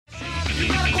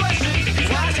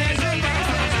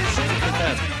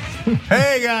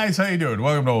Hey guys, how you doing?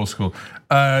 Welcome to Old School.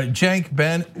 Cenk,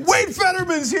 Ben, Wayne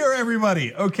Federman's here,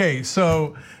 everybody. Okay,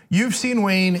 so you've seen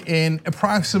Wayne in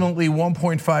approximately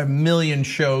 1.5 million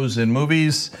shows and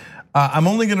movies. I'm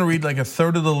only gonna read like a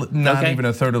third of the, not even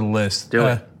a third of the list. Do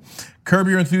it. Curb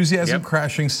Your Enthusiasm,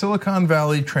 Crashing, Silicon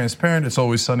Valley, Transparent, It's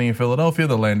Always Sunny in Philadelphia,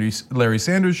 The Larry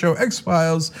Sanders Show,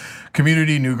 X-Files,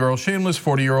 Community, New Girl, Shameless,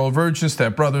 40-Year-Old Virgin,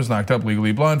 Step Brothers, Knocked Up,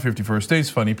 Legally Blonde, 51st Dates,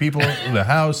 Funny People, The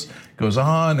House, goes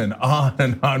on and on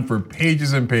and on for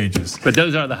pages and pages. But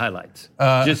those are the highlights.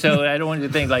 Just so I don't want you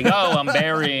to think like, oh, I'm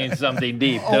burying something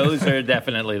deep. Those are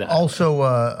definitely the highlights. Also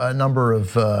a number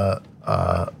of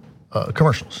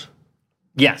commercials.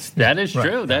 Yes, that is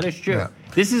true. That is true. Yeah.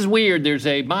 This is weird. There's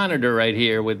a monitor right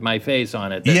here with my face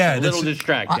on it. That's a little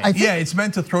distracting. It's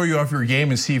meant to throw you off your game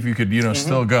and see if you could,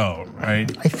 still go,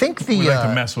 right? I think we like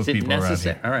to mess with people around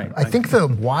here. All right. I think the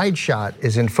wide shot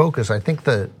is in focus. I think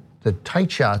the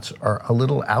tight shots are a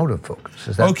little out of focus.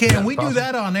 Is that okay? And we do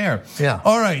that on air. Yeah.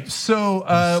 All right. So,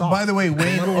 by the way,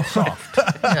 Wayne a little soft.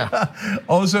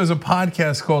 also has a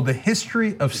podcast called The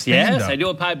History of Standup. Yes, I do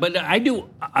a podcast, but I do.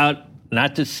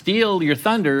 Not to steal your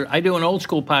thunder, I do an old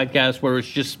school podcast where it's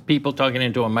just people talking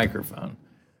into a microphone.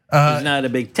 There's not a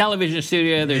big television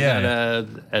studio. There's not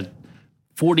a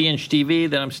 40-inch TV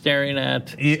that I'm staring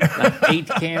at. Not 8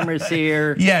 cameras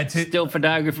here. Still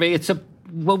photography. It's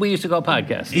what we used to call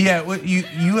podcast. Yeah, well, you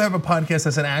have a podcast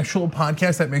that's an actual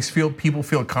podcast that makes people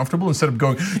feel comfortable instead of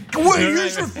going, Wayne,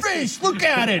 here's your face, look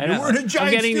at it. And we're in a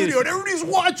giant studio and everybody's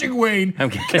watching, Wayne.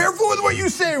 Careful with what you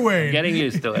say, Wayne. I'm getting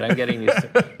used to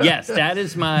it. Yes, that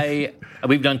is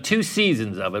we've done 2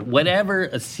 seasons of it. Whatever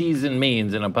a season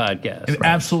means in a podcast.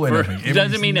 Absolutely nothing. It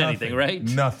doesn't mean anything, right?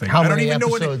 Nothing. How many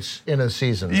episodes in a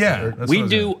season? Yeah. We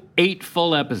do 8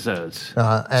 full episodes.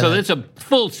 So that's a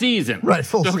full season. Right,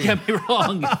 full season. Don't get me wrong.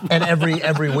 And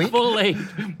every week? Full 8.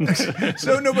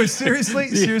 So no, but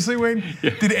seriously, Wayne,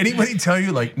 did anybody tell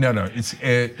you like, no, it's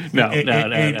 8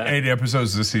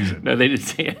 episodes this season? No, they didn't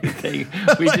say anything.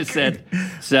 We just said,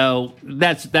 so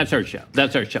that's our show.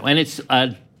 That's our show. And it's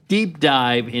a deep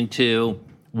dive into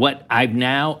what I've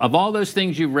now, of all those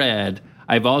things you read,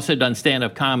 I've also done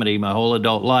stand-up comedy my whole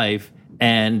adult life,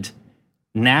 and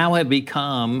now have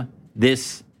become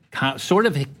this sort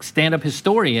of stand-up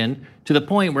historian to the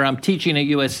point where I'm teaching at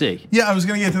USC. Yeah, I was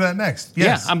going to get to that next.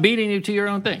 Yes. Yeah, I'm beating you to your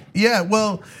own thing. Yeah,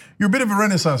 well, you're a bit of a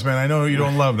Renaissance man. I know you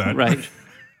don't love that. Right.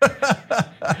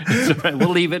 Right. We'll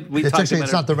leave it.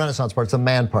 It's not the Renaissance part; it's the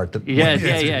man part. Yeah.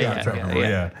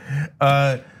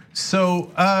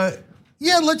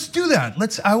 Let's do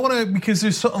that. I want to, because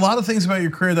there's a lot of things about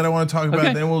your career that I want to talk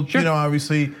about. Then we'll,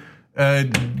 obviously.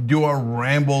 Do our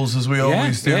rambles as we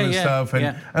always do and stuff.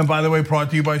 And by the way, brought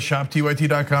to you by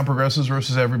shoptyt.com, Progressives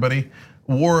versus Everybody.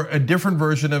 Wore a different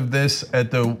version of this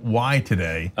at the Y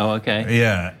today. Oh, okay.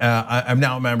 Yeah, I'm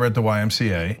now a member at the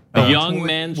YMCA. The Young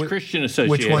Men's Christian Association.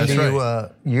 Which one do you,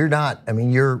 you're not, I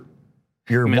mean, you're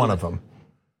one of them.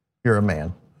 You're a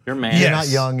man. You're a man. You're not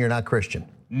young, you're not Christian.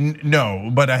 No,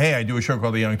 but hey, I do a show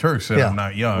called The Young Turks, and I'm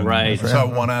not young. Right. So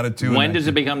 1 out of 2. When does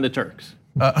it become the Turks?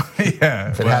 If it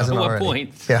hasn't at what already.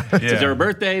 point? Yeah. Is there a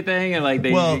birthday thing and like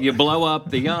you blow up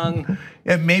the young?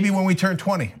 Yeah, maybe when we turn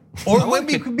 20. Or when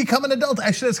we become an adult.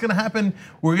 Actually, that's gonna happen.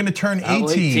 We're gonna turn 18.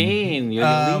 18, you're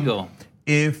illegal.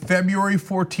 February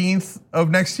 14th of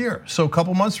next year. So a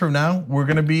couple months from now, we're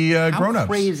gonna be grown-ups. How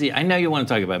crazy, I know you want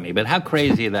to talk about me, but how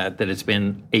crazy that it's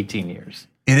been 18 years?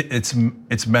 It's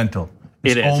mental.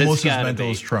 It's almost as mental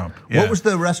as Trump. Yeah. What was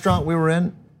the restaurant we were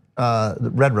in?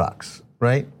 The Red Rocks,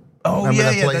 right? Oh, remember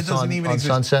that place doesn't on, even on exist.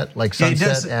 Sunset, like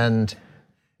Sunset, and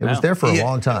it was there for a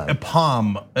long time. A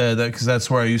Palm, because that's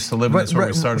where I used to live, and that's where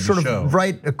we started the show. Sort of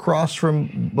right across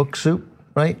from Book Soup,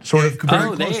 right? Sort of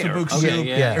very close to Book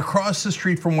Soup. Across the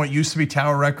street from what used to be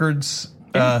Tower Records.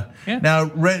 Now,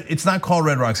 it's not called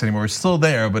Red Rocks anymore. It's still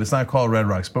there, but it's not called Red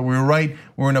Rocks. But we're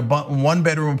in a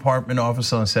 1-bedroom apartment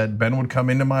office on set. Ben would come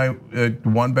into my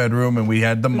 1-bedroom, and we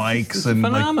had the mics and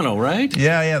phenomenal, right?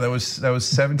 Yeah. That was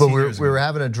 17 years ago. We were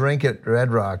having a drink at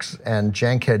Red Rocks, and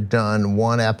Cenk had done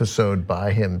 1 episode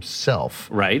by himself.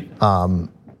 Right.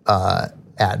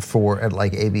 At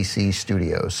like ABC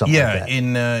Studios, something like that.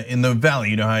 In the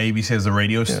Valley, you know how ABC has the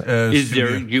radio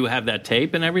studio? You have that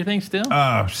tape and everything still?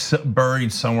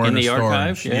 Buried somewhere in the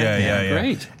archive. Yeah.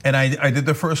 Great. And I did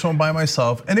the first one by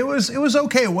myself, and it was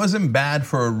okay. It wasn't bad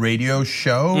for a radio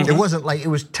show. It wasn't like it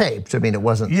was taped. I mean, it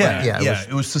wasn't.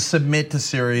 It was to submit to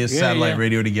Sirius satellite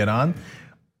radio to get on,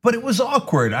 but it was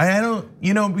awkward. I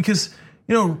don't, because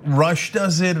Rush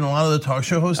does it, and a lot of the talk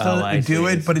show hosts do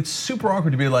it, but it's super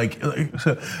awkward to be like,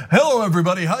 "Hello,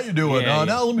 everybody, how you doing?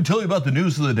 Now let me tell you about the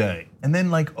news of the day." And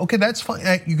then okay, that's fine.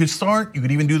 You could start. You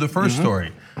could even do the first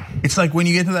story. It's like when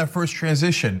you get to that first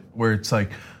transition where it's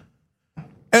like,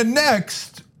 and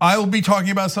next I will be talking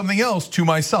about something else to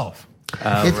myself.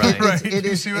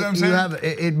 You see what I'm saying?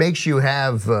 It makes you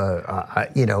have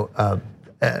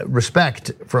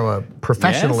respect from a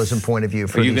professionalism point of view.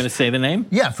 Are you going to say the name?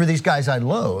 Yeah, for these guys I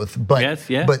loathe, but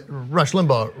Rush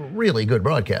Limbaugh, really good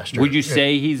broadcaster. Would you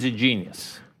say he's a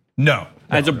genius? No.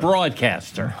 As a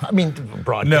broadcaster. I mean,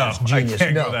 broadcast genius. I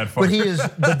can't go that far. But he is.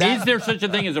 Is there such a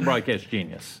thing as a broadcast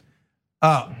genius?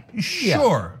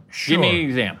 Sure. Give me an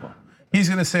example. He's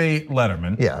going to say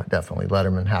Letterman. Yeah, definitely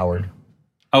Letterman, Howard.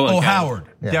 Okay. Howard.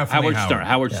 Yeah. Definitely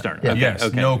Howard Stern. Yeah.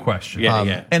 Yes, no question.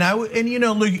 Yeah.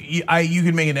 And look, you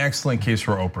could make an excellent case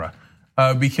for Oprah.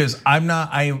 Because I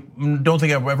don't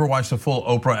think I've ever watched a full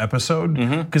Oprah episode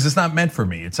because it's not meant for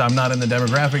me. I'm not in the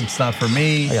demographic. It's not for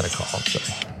me. I got a call.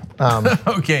 Sorry.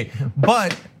 Okay,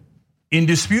 but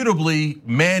indisputably,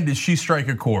 man, did she strike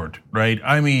a chord, right?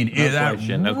 I mean, that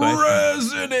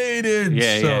resonated.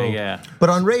 Yeah. But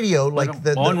on radio,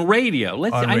 on radio,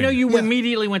 I know you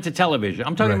immediately went to television.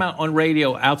 I'm talking about on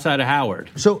radio outside of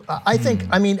Howard. So I think,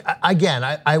 again,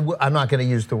 I'm not going to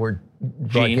use the word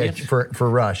broadcast for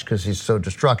Rush because he's so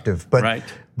destructive.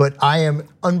 But I am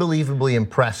unbelievably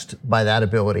impressed by that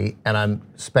ability, and I'm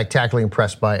spectacularly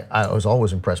impressed I was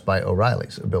always impressed by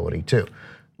O'Reilly's ability too.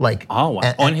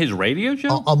 On his radio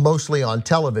show? Mostly on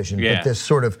television, but this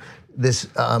sort of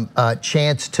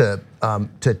chance to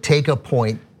take a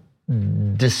point,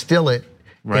 distill it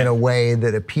in a way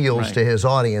that appeals to his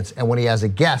audience, and when he has a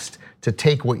guest, to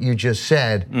take what you just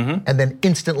said and then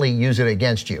instantly use it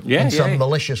against you in some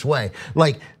malicious way.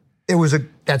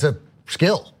 That's a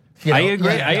skill. I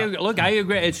agree. Look, I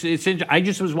agree. It's I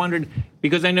just was wondering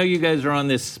because I know you guys are on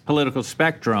this political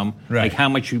spectrum, like how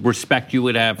much respect you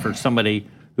would have for somebody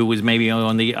who was maybe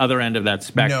on the other end of that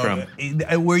spectrum.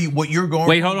 No, what you're going.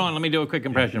 Wait, hold on. Let me do a quick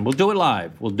impression. We'll do it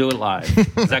live. Is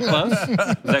that close? Is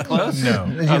that close? No.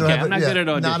 Okay, I'm not good at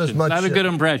auditions. Not as much. Not a good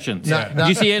impressions. Do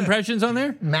you see impressions on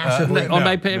there? Massively. On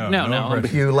my page? No.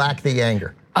 You lack the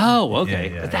anger. Oh,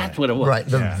 okay. That's what it was. Right.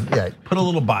 Put a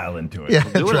little bile into it. Yeah,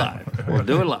 We'll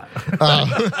do it live.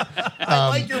 I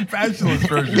like your passionless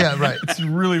version. Yeah, right. It's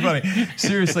really funny.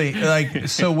 Seriously,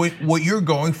 so what you're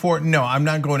going for? No, I'm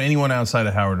not going anyone outside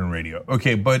of Howard and radio.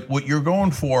 Okay, but what you're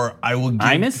going for, I will give.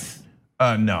 Imus?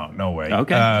 No way.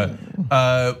 Okay.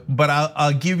 But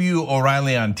I'll give you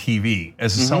O'Reilly on TV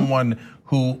as someone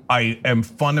who I am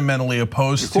fundamentally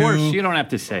opposed to. Of course, you don't have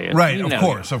to say it. Right,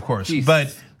 of course.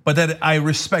 Jesus. But that I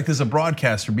respect as a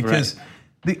broadcaster because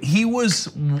he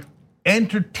was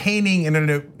entertaining in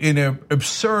an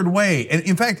absurd way. And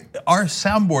in fact, our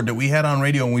soundboard that we had on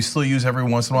radio and we still use every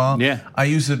once in a while, I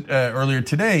used it earlier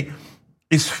today,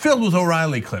 is filled with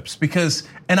O'Reilly clips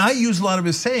and I use a lot of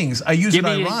his sayings. I use it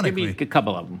ironically. Give me a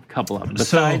couple of them.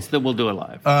 Besides that, we'll do it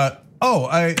live.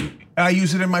 I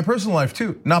use it in my personal life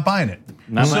too. Not buying it.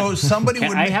 Somebody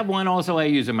would. I have one also I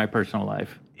use in my personal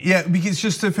life. Yeah, because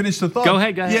just to finish the thought. Go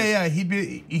ahead. Yeah,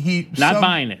 he not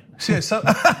buying it. See,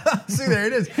 there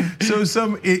it is. So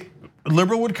some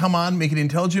liberal would come on, make an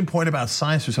intelligent point about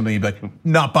science or something. He'd be like,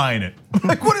 not buying it.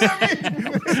 Like, what does that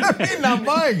mean? What does that mean, not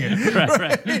buying it?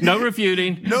 Right. No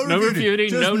refuting. No refuting.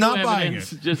 Just no not new buying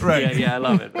evidence. It. Just I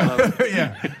love it.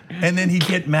 Yeah, and then he'd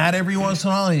get mad every once in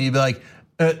a while, and he'd be like,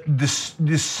 the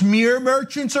smear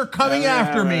merchants are coming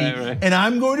after me, and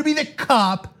I'm going to be the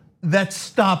cop that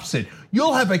stops it.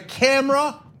 You'll have a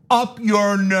camera up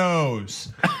your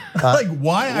nose. Like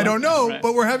why? I don't know,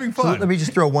 but we're having fun. So let me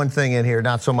just throw one thing in here.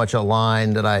 Not so much a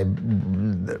line that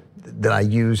I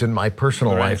use in my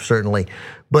personal life, certainly,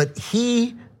 but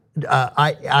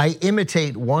I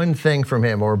imitate one thing from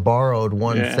him or borrowed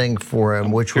one thing for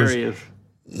him, which was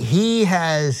he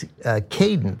has a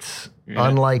cadence.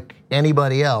 Unlike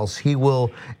anybody else, he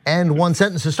will end one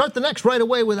sentence and start the next right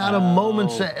away without a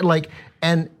moment's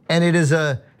and it is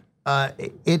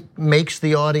it makes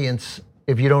the audience,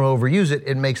 if you don't overuse it,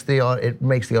 it makes the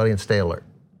audience stay alert.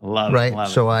 Love right? Love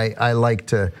so it. I like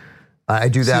to I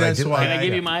do that. Can I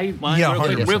give you mine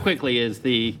real quickly?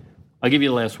 I'll give you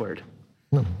the last word.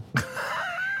 No,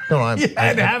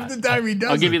 and half the time he does.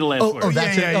 I'll give you the last word. Oh,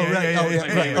 that's it.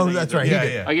 Oh, that's right.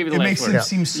 I'll give you the last word. It makes him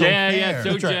seem so fair.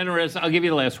 So generous. I'll give you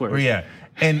the last word. Yeah.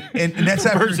 And that's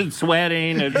after person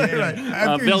sweating and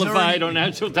vilified on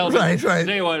national television. Right.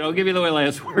 Tell you what, I'll give you the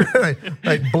last word.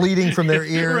 Right, bleeding from their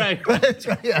ear. Right. That's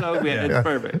right. So good. It's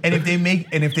perfect. And if they make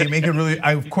it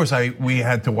really, we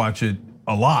had to watch it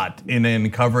a lot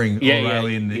in covering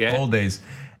O'Reilly in the old days.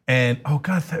 And oh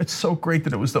God, it's so great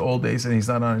that it was the old days and he's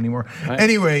not on anymore. Right.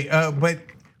 Anyway,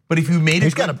 but if you made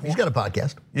he's got a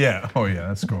podcast. Yeah. Oh yeah,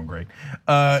 that's going great.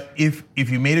 If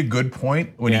you made a good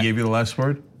point when he gave you the last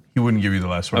word, he wouldn't give you the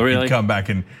last word. Oh, really? He'd come back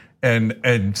and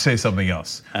say something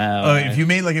else. If you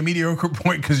made like a mediocre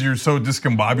point because you're so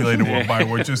discombobulated by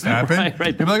what just happened, right.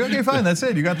 you'd be like, okay, fine, that's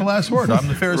it. You got the last word. I'm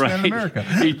the fairest man in America.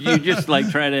 You just like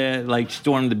try to like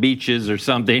storm the beaches or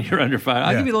something. You're under fire.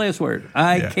 I'll give you the last word.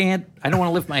 I can't. I don't want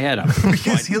to lift my head up.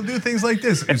 Because he'll do things like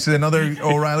this. It's another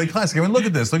O'Reilly classic. I mean, look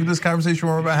at this. Look at this conversation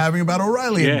we're having about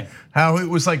O'Reilly and how it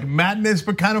was like madness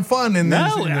but kind of fun. And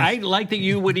I like that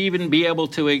you would even be able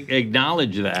to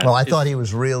acknowledge that. Well, I thought he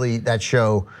was really that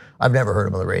show. I've never heard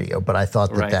him on the radio, but I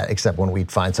thought that except when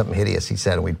we'd find something hideous he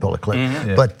said and we'd pull a clip.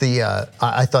 But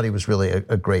I thought he was really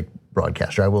a great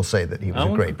broadcaster. I will say that he was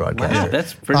a great broadcaster. Wow,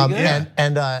 that's pretty good.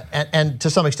 And to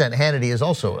some extent, Hannity is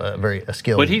also a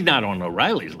skilled. But he's not on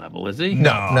O'Reilly's level, is he?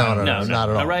 No, not at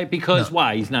all. All right, because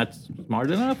why? He's not smart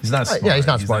enough. He's not smart. Yeah, he's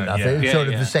not smart enough. He showed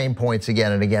the same points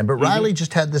again and again. But Riley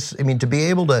just had this. I mean, to be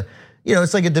able to.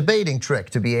 It's like a debating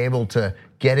trick to be able to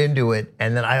get into it.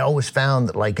 And then I always found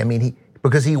that,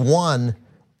 because he won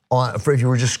if you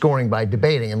were just scoring by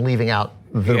debating and leaving out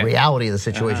the reality of the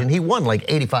situation, he won like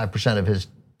 85% of his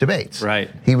debates. Right.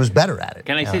 He was better at it.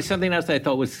 Can I say something else that I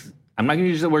thought was, I'm not going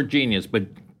to use the word genius, but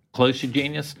close to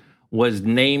genius, was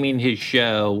naming his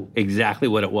show exactly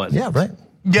what it was. Yeah, right.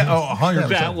 Yeah, 100%.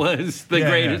 That was the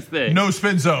greatest thing. No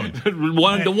spin zone.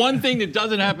 The one thing that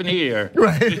doesn't happen here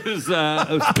is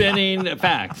spinning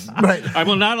facts. Right. I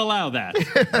will not allow that.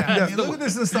 Look at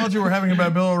this nostalgia we're having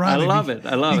about Bill O'Reilly. I love it.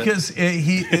 Because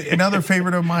another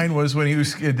favorite of mine was when he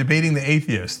was debating the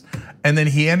atheist, and then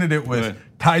he ended it with,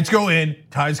 tides go in,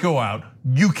 tides go out.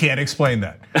 You can't explain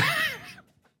that.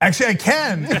 Actually, I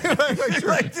can.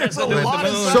 There's a lot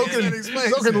of so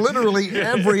can literally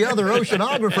every other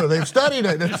oceanographer. They've studied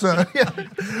it. It's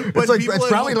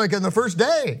probably like in the first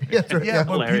day.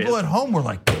 But people at home were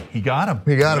like, he got him.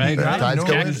 He got him. Tides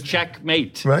go in.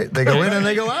 Checkmate. Right. They go in and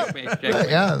they go out.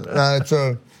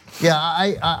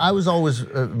 I was always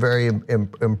very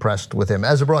impressed with him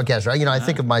as a broadcaster. I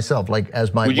think of myself like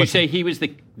as my. Would you say he was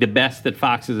the best that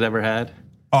Fox has ever had?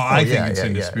 Oh, I think it's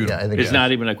indisputable. I think it's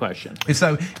not even a question. It's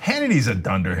not. Hannity's a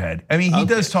dunderhead. I mean, he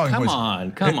does talk. Come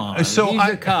on. So he's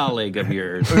a colleague of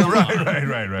yours.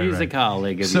 Right. He's a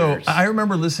colleague of So yours. I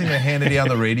remember listening to Hannity on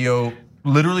the radio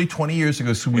literally 20 years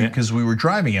ago because we were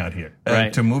driving out here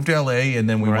to move to LA, and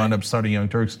then we wound up starting Young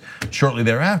Turks shortly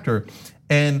thereafter,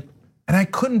 and I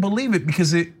couldn't believe it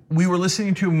because we were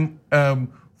listening to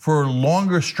him. For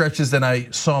longer stretches than I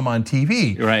saw him on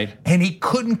TV. Right. And he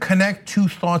couldn't connect two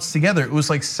thoughts together. It was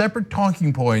like separate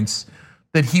talking points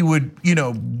that he would,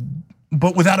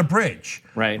 but without a bridge.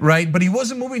 Right. But he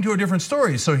wasn't moving to a different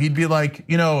story. So he'd be like,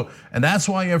 and that's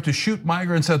why you have to shoot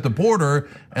migrants at the border.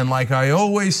 And like I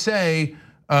always say,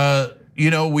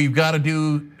 we've got to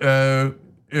do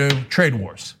trade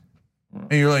wars.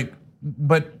 And you're like,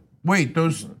 but wait,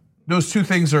 those two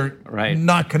things are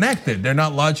not connected. They're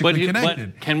not logically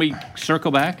connected. But can we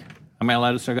circle back? Am I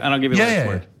allowed to circle? And I'll give you the last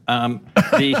word.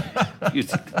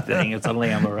 It's a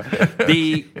lamb.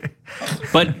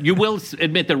 But you will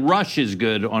admit that Rush is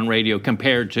good on radio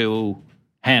compared to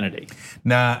Hannity.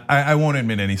 Nah, I won't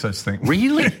admit any such thing.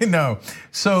 Really? No.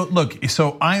 So look,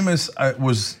 Imus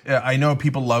was. I know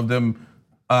people loved him.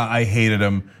 I hated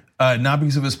him, not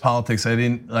because of his politics. I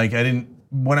didn't.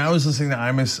 When I was listening to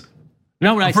Imus.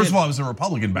 No, first of all, I was a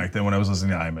Republican back then when I was listening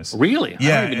to Imus. Really?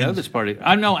 Yeah. I don't even know this party.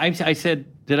 No, I said.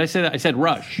 Did I say that? I said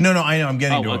Rush. No, I know. I'm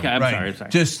getting to it. Okay, I'm sorry.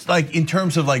 Just like in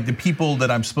terms of like the people that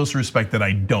I'm supposed to respect that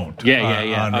I don't. Yeah.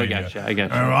 I got you.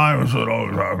 Imus would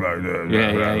always talk like this.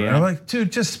 Yeah. And I'm like,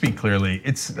 dude, just speak clearly.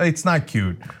 It's not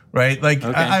cute, right? Like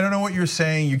I don't know what you're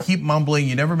saying. You keep mumbling.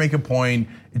 You never make a point.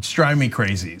 It's driving me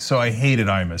crazy. So I hated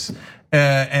Imus,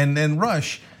 and then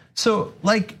Rush. So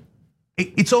like.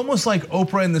 It's almost like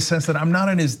Oprah in the sense that I'm not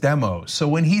in his demo. So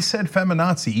when he said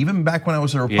feminazi, even back when I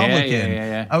was a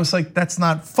Republican, I was like, that's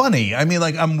not funny. I mean,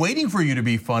 like I'm waiting for you to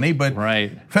be funny, but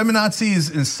feminazi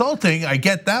is insulting. I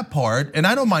get that part, and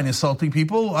I don't mind insulting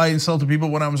people. I insulted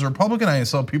people when I was a Republican. I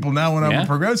insult people now when I'm a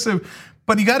progressive.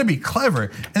 But you got to be clever.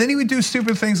 And then he would do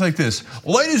stupid things like this.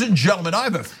 Ladies and gentlemen, I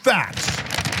have a fax.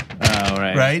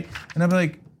 Right? And I'd be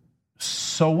like,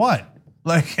 so what?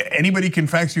 Like anybody can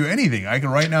fax you anything. I can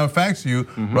right now fax you,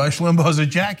 Rush Limbaugh's a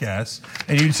jackass,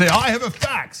 and you'd say, I have a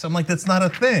fax. I'm like, that's not a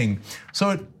thing.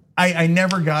 So I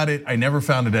never got it. I never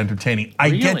found it entertaining.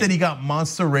 I get that he got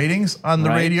monster ratings on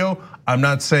the radio. I'm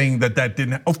not saying that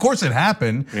didn't, of course it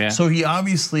happened. So he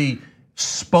obviously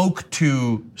spoke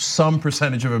to some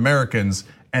percentage of Americans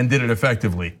and did it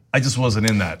effectively. I just wasn't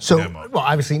in that. So, demo. well,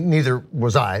 obviously neither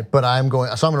was I, but I'm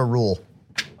going to rule.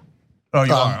 Oh,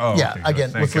 you are? Oh, yeah, okay,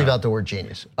 again, let's leave out the word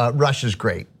genius. Rush is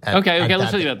great. Okay,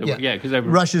 let's leave out the word. Yeah, because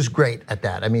Rush is great at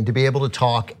that. I mean, to be able to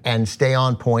talk and stay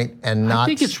on point and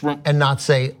not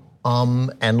say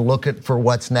and look for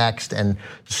what's next and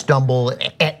stumble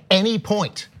at any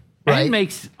point. Right? And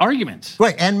makes arguments.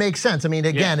 Right, and makes sense. I mean,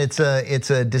 again, it's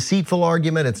a deceitful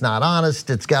argument. It's not honest.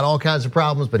 It's got all kinds of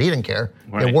problems, but he didn't care.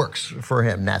 Right. It works for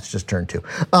him. That's just turn 2.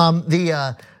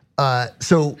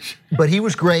 But he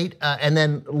was great. And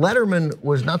then Letterman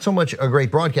was not so much a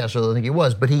great broadcaster, I think he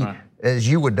was, but he, as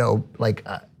you would know,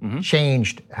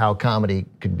 changed how comedy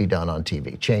could be done on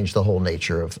TV. Changed the whole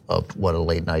nature of what a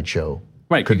late night show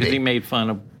could be. Because he made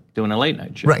fun of doing a late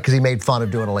night show. Right, because he made fun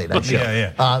of doing a late night show.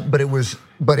 Yeah.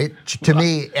 But it to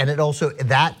me, and it also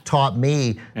that taught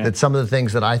me that some of the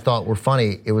things that I thought were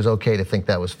funny, it was okay to think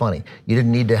that was funny. You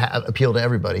didn't need to appeal to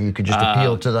everybody. You could just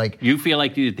appeal to You feel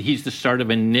like he's the start of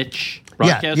a niche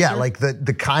broadcaster? Yeah, like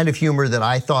the kind of humor that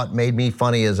I thought made me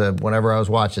funny whenever I was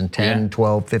watching 10,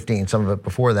 12, 15, some of it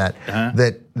before that,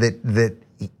 that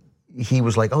he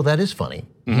was like, oh, that is funny.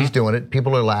 He's doing it.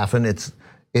 People are laughing. It's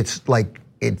like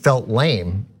it felt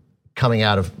lame coming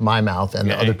out of my mouth and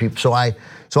the other people. So I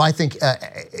think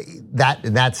that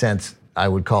in that sense, I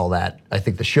would call that. I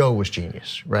think the show was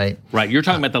genius, right? Right. You're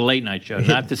talking about the late night show,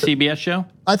 not the CBS show.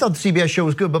 I thought the CBS show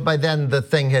was good, but by then the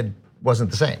thing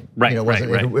wasn't the same. Right. It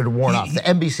had worn off. The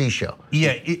NBC show.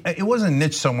 Yeah, it wasn't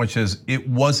niche so much as it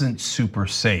wasn't super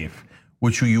safe,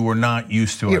 which you were not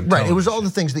used to. Right. It was all the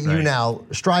things that you now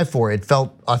strive for. It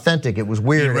felt authentic. It was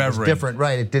weird. Irreverent. It was different.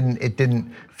 Right. It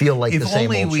didn't feel like the same old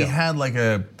show. If only we had like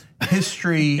a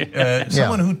history,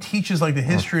 someone who teaches like the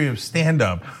history of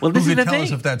stand-up. Well, this who is could the tell thing.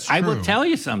 us if that's true. I will tell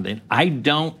you something. I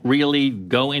don't really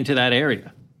go into that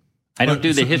area. I don't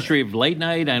do the history of late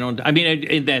night. I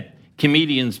mean, that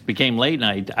comedians became late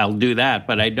night. I'll do that,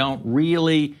 but I don't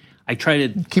really. I try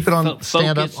to keep it on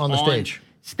stand-up on the stage.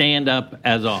 Stand up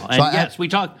as all. And yes, I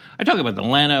talk about the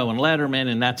Leno and Letterman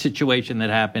and that situation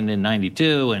that happened in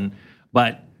 '92,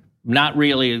 but not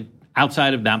really.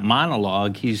 Outside of that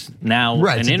monologue, he's now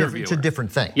an interviewer. It's a different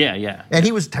thing. Yeah. And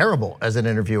he was terrible as an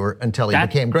interviewer until he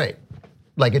became great.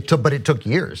 But it took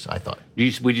years, I thought.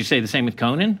 Would you say the same with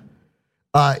Conan?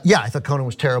 Yeah, I thought Conan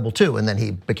was terrible too, and then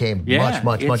he became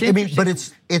much. I mean, but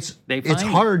it's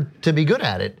hard to be good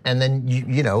at it, and then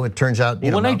it turns out.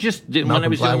 When I was doing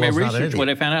my research, what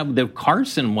I found out that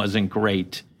Carson wasn't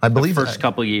great. I believe the first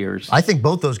couple of years. I think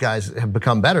both those guys have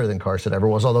become better than Carson ever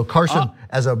was. Although Carson,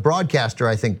 as a broadcaster,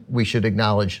 I think we should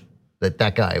acknowledge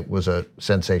that guy was a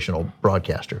sensational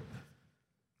broadcaster.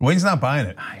 Wayne's not buying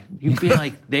it. You feel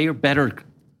like they are better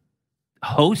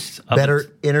hosts,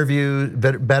 better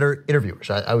interviewers.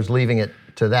 I was leaving it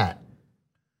to that.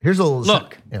 Here's a little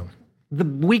look. The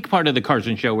weak part of the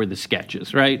Carson show were the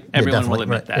sketches, right? Everyone will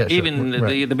admit that. Yeah, even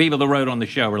the people that wrote on the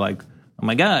show were like, oh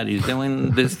my God, he's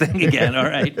doing this thing again, all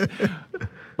right.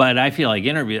 But I feel like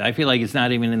it's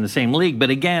not even in the same league. But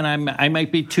again, I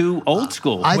might be too old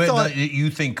school. I thought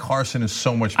you think Carson is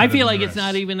so much better. I feel like it's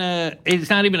not even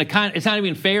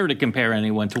fair to compare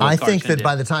anyone to what Carson think that did.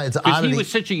 By the time it's oddity, he was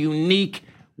such a unique,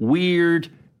 weird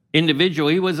individual.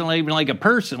 He wasn't even like a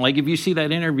person. Like if you see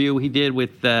that interview he did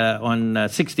with on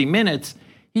 60 Minutes,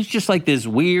 he's just like this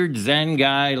weird Zen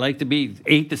guy.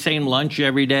 Ate the same lunch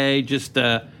every day. Just.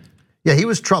 Yeah, he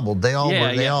was troubled. They all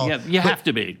were. You have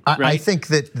to be. Right? I think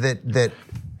that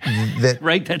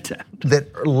write that down.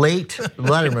 That late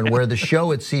Letterman, where the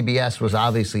show at CBS was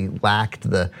obviously lacked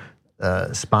the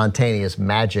spontaneous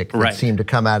magic that seemed to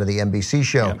come out of the NBC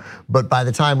show. Yeah. But by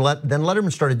the time then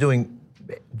Letterman started doing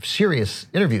serious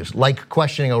interviews, like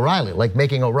questioning O'Reilly, like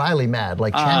making O'Reilly mad,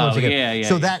 like challenging him.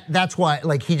 So that's why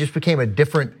he just became a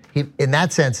different. In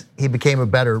that sense, he became a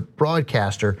better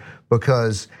broadcaster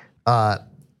because.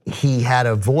 He had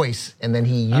a voice and then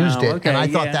he used it. And I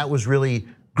thought that was really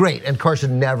great. And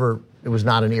Carson it was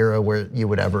not an era where you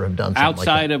would ever have done something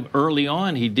outside like that. of early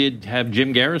on, he did have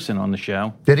Jim Garrison on the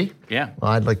show. Did he? Yeah.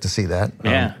 Well, I'd like to see that.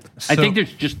 Yeah. I think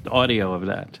there's just audio of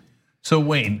that. So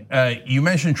Wayne, you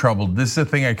mentioned troubled. This is a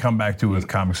thing I come back to with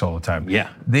comics all the time. Yeah.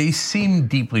 They seem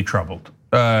deeply troubled.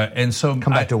 And so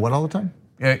come back to what all the time?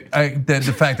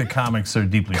 The fact that comics are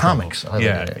deeply troubled.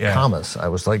 Commas. I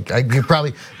was like, you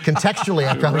probably contextually,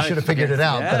 I probably should have figured it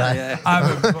out.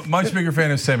 I'm a much bigger fan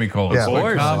of semicolons. Of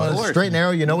course. Straight and arrow,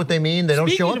 you know what they mean. They don't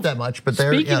show up that much, but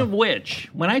they're. Speaking of which,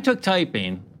 when I took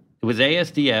typing, it was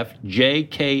ASDF,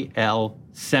 JKL,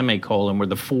 semicolon were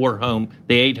the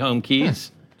 8 home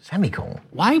keys. Semicolon.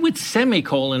 Why would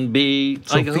semicolon be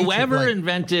whoever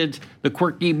invented the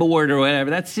quirky board or whatever?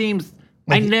 That seems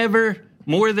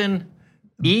more than.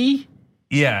 E?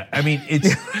 Yeah, I mean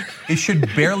it should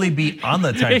barely be on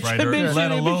the typewriter,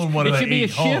 let alone one of the 8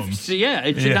 homes. Yeah,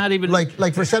 it should not even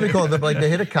like for semicolon, like to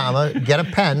hit a comma, get a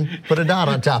pen, put a dot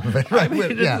on top of it. Right? I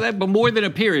mean, but more than a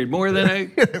period, more than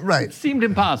a right. It seemed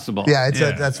impossible. Yeah,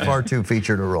 that's far too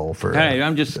featured a role for. Hey,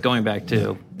 I'm just going back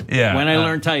to when I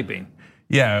learned typing.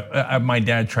 Yeah, my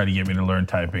dad tried to get me to learn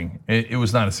typing. It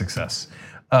was not a success.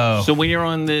 So when you're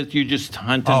on this, you just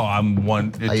hunt. Oh, I'm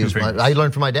one. I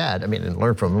learned from my dad. I mean, and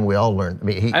learned from him. We all learned. I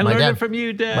mean, I learned it from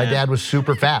you, Dad. My dad was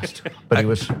super fast, but he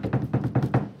was,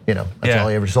 that's all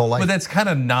he ever his whole life. But that's kind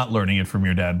of not learning it from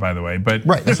your dad, by the way. But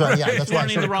right, that's why I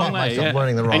sort of caught myself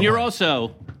learning the wrong way. And you're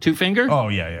also 2-finger. Oh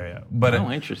yeah. But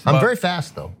interesting. I'm very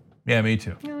fast though. Yeah, me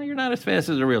too. No, you're not as fast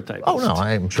as a real typist. Oh no,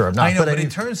 I'm sure I'm not. I know, but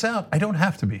it turns out I don't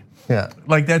have to be. Yeah,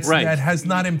 like that has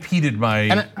not impeded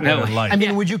my life. I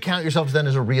mean, would you count yourself then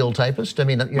as a real typist? I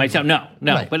mean, myself, no.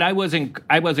 Right. But I wasn't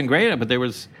great at it. But there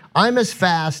was. I'm as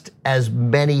fast as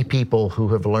many people who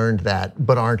have learned that,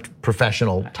 but aren't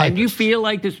professional typists. And you feel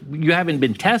like this? You haven't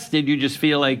been tested. You just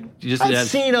feel like I've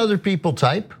seen other people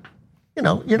type.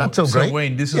 You're not so great. So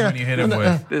Wayne, this is when you hit him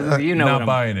with not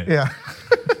buying it. Yeah.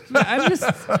 I just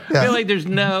feel like there's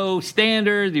no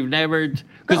standards. You've never,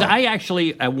 because I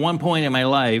actually at one point in my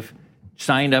life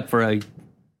signed up for a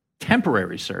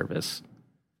temporary service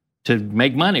to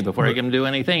make money before I can do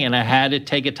anything, and I had to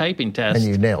take a typing test. And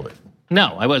you nailed it.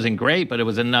 No, I wasn't great, but it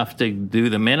was enough to do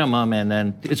the minimum, and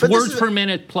then it's words per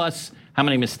minute plus how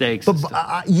many mistakes.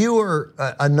 But you are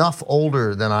enough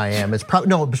older than I am. It's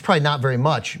probably not very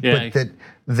much. Yeah.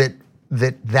 But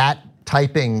that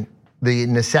typing. The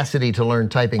necessity to learn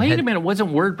typing. Wait a minute,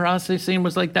 wasn't word processing? It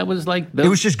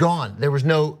was just gone. There was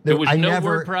no. There was no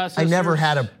word processors? I never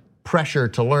had a pressure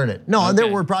to learn it. No, and their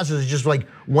word processors just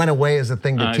went away as a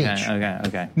thing to teach.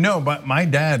 Okay. No, but my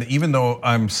dad, even though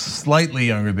I'm slightly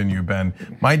younger than you, Ben,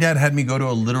 my dad had me go to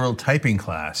a literal typing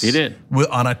class. He did.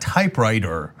 On a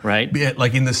typewriter. Right.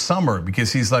 Like in the summer,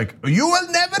 because he's like, you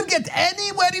will never get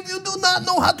anywhere if you do not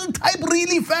know how to type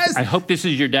really fast. I hope this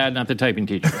is your dad, not the typing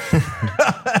teacher.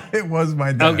 It was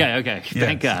my dad. Okay. Yes.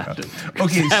 Thank God.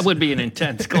 Okay. That would be an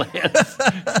intense class.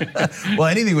 Well,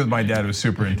 anything with my dad was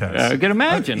super intense. I can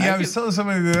imagine. I was telling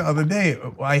somebody the other day,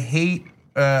 I hate,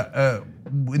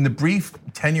 in the brief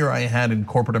tenure I had in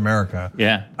corporate America,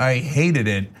 I hated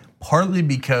it partly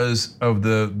because of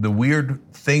the weird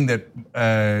thing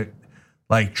that,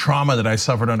 like trauma that I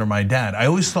suffered under my dad. I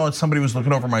always thought somebody was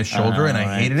looking over my shoulder and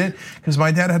I hated it because my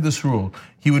dad had this rule.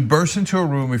 He would burst into a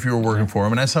room if you were working for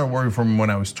him, and I started working for him when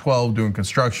I was 12 doing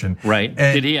construction. Right.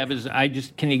 And did he have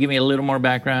can you give me a little more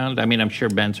background? I mean, I'm sure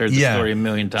Ben's heard the story a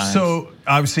million times. So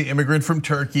obviously immigrant from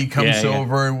Turkey, comes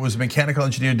over, was a mechanical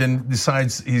engineer, then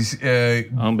decides he's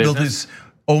built his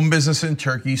own business in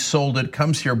Turkey, sold it,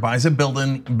 comes here, buys a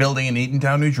building in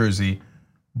Eatontown, New Jersey.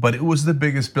 But it was the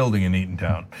biggest building in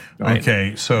Eatontown. Right.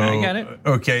 Okay, so I get it.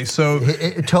 Okay, so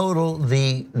total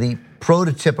the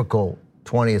prototypical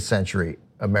 20th century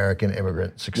American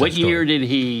immigrant success What story. year did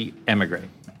he emigrate?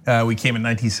 We came in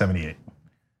 1978.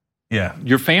 Yeah.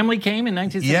 Your family came in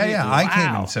 1978? Yeah. Wow. I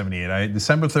came in 78.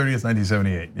 December 30th,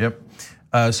 1978.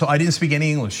 Yep. So I didn't speak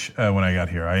any English when I got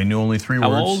here. I knew only 3 words.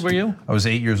 How old were you? I was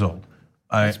 8 years old.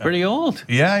 That's pretty old.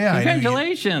 Yeah.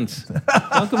 Congratulations.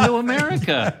 Welcome to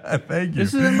America. Thank you.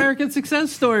 This is an American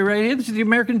success story right here. This is the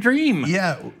American dream.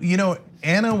 Yeah,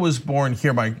 Anna was born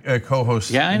here, my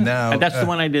co-host. Yeah, now. That's the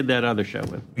one I did that other show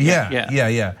with.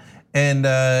 Yeah.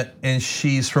 And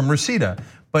she's from Reseda.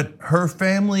 But her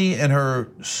family and her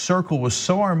circle was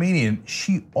so Armenian,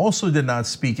 she also did not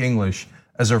speak English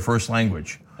as her first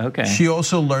language. Okay. She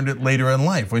also learned it later in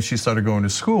life when she started going to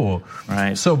school.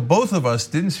 Right. So both of us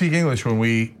didn't speak English when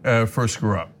we first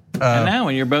grew up. And now,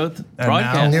 when you're both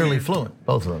broadcasting, nearly fluent,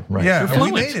 both of them. Right. Yeah, You're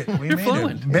fluent. we made it. You're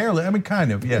fluent. Barely. I mean,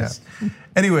 kind of. Yes. Yeah.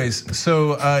 Anyways,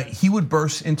 so he would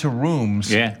burst into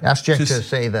rooms. Yeah. Ask Jack to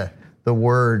say the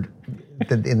word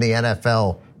in the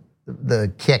NFL,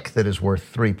 the kick that is worth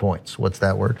 3 points. What's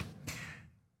that word?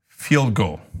 Field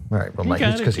goal. All right, well, Mike,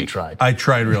 it's because he tried. I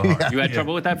tried real hard. You had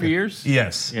trouble with that for years?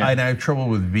 Yes, and I have trouble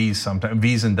with V's sometimes,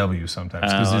 V's and W's sometimes,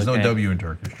 because there's no W in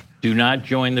Turkish. Do not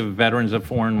join the veterans of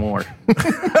foreign war.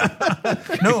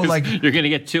 No, like you're gonna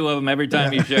get 2 of them every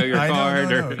time you show your card.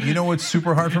 No. You know what's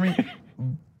super hard for me?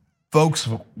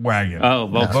 Volkswagen. Oh,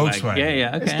 Volkswagen.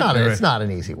 Yeah. Okay. It's not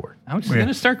an easy word. I'm just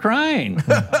gonna start crying.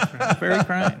 Very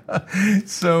crying.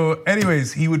 So,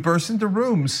 anyways, he would burst into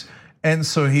rooms, and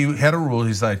so he had a rule.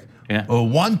 He's like, Yeah.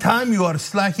 One time you are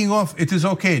slacking off, it is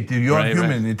okay. You are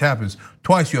human, it happens.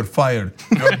 Twice you're fired.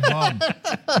 You're a bum.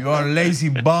 You are a lazy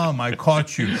bum. I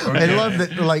caught you. Okay. I love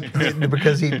that, like,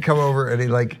 because he'd come over and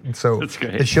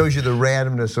it shows you the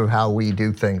randomness of how we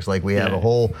do things. Like we have a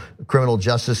whole criminal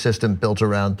justice system built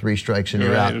around 3 strikes and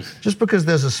you're out. Just because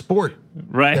there's a sport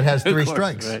that has 3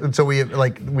 strikes. And so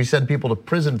we send people to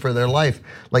prison for their life.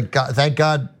 Like, thank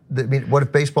God. I mean, what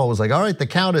if baseball was like, all right, the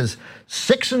count is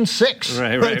 6 and 6.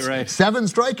 Right. 7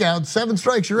 strikeouts, 7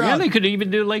 strikes, you're out. Yeah, they could even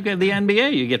do like the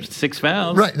NBA. You get 6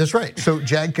 fouls. Right, that's right. So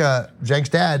Jank's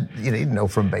dad, he didn't know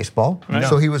from baseball. Right.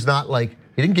 So he was not like,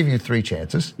 he didn't give you 3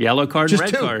 chances. Yellow card, just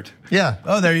red 2. card. Yeah.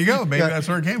 Oh, there you go. Maybe that's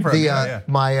where it came from. When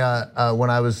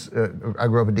I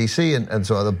grew up in DC, and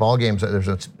so the ball games, there's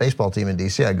a baseball team in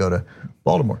DC, I'd go to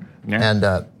Baltimore.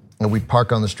 Yeah. And we'd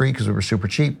park on the street because we were super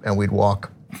cheap, and we'd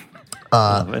walk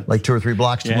like 2 or 3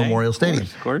 blocks to Memorial Stadium.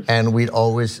 Of course. And we'd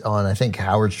always, on I think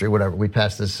Howard Street, whatever, we'd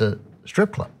pass this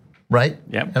strip club, right?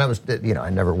 Yep. And I was, I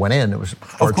never went in. It was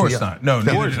of course not. No,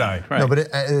 neither did I. Right. No,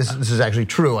 but this is actually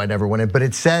true. I never went in, but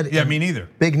it said. Yeah, me neither.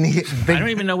 Big. I don't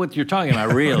even know what you're talking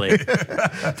about, really.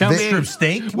 Tell me, strip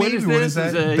steak. What is this? What is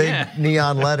that? Big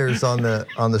neon letters on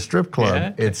the strip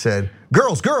club. Yeah. It said,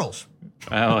 "Girls."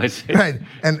 Oh, I see. Right,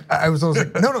 and I was always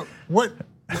like, no, what?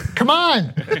 Come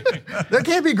on, there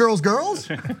can't be girls. There's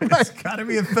got to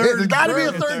be a third. There's got to be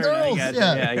a third girls.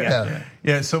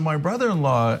 Yeah. So my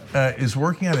brother-in-law is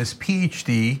working on his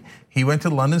PhD. He went to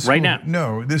London School. Right now?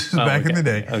 No, this is back in the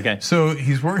day. Okay. So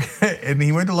he's working, and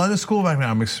he went to London School back now.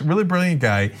 I'm a really brilliant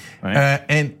guy. Right.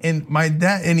 And my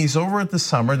dad, and he's over at the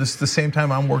summer. This is the same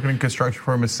time I'm working in construction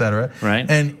firm, et cetera. Right.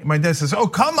 And my dad says, "Oh,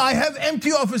 come, I have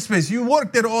empty office space. You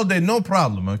work there all day, no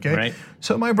problem, okay?" Right.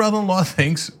 So my brother-in-law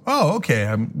thinks, "Oh, okay,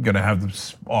 I'm gonna have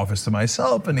this office to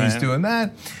myself," and he's doing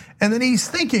that. And then he's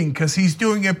thinking, because he's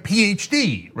doing a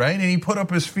PhD, right? And he put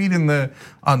up his feet on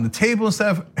the table and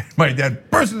stuff. My dad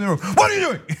burst in the room. "What are you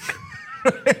doing?"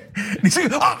 And he's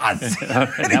like,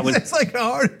 it's like a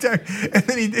heart attack. And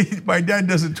then my dad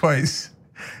does it twice.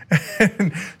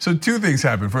 And so 2 things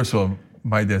happen. First of all,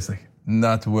 my dad's like,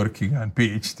 "Not working on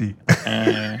PhD."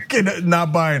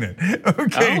 Not buying it.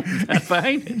 Okay. Oh, that's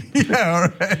fine. Yeah, all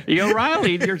right. You're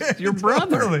Riley, your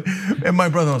brother. Totally. And my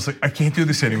brother was like, "I can't do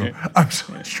this anymore. I'm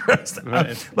so stressed.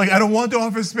 Right. I don't want the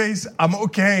office space. I'm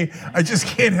okay. I just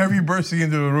can't have you bursting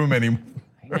into the room anymore."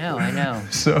 I know.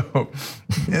 So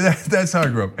that's how I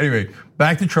grew up. Anyway,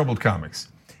 back to Troubled Comics.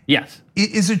 Yes.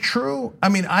 Is it true? I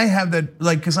mean, I have that,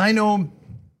 because I know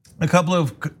a couple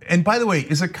of, and by the way,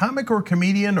 is a comic or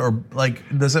comedian, or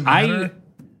does it matter?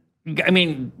 I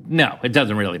mean, no, it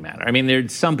doesn't really matter. I mean,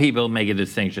 there's some people make a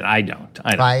distinction. I don't.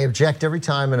 I object every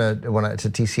time to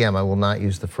TCM. I will not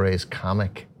use the phrase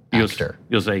comic actor.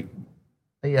 You'll say,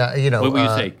 yeah, What will you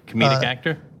say? Comedic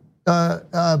actor?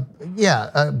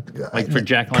 Like for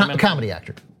Jack Lemmon? Comedy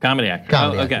actor. Comedy actor.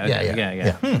 Okay.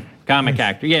 Yeah. Comic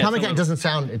actor. Yeah. Comic actor doesn't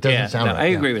sound. It doesn't sound. No, right. I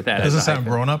agree with that. It doesn't sound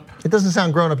grown up. It doesn't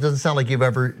sound grown up. It doesn't sound like you've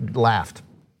ever laughed.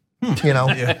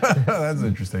 Yeah, that's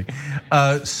interesting.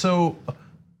 So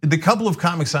the couple of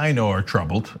comics I know are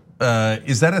troubled.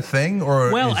 Is that a thing,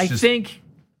 or? Well, I think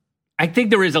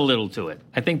there is a little to it.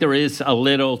 I think there is a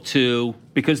little to,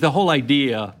 because the whole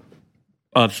idea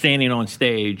of standing on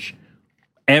stage,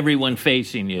 everyone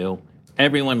facing you,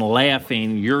 everyone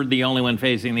laughing, you're the only one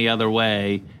facing the other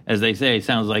way, as they say,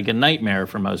 sounds like a nightmare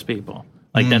for most people.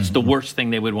 Like that's the worst thing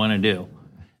they would want to do.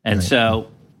 And so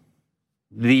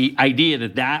the idea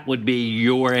that would be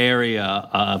your area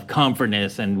of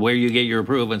comfortness and where you get your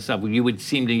approval and stuff, you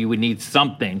would need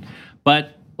something.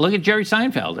 But look at Jerry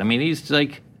Seinfeld. I mean, he's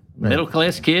like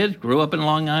middle-class kid, grew up in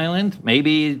Long Island,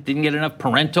 maybe didn't get enough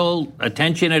parental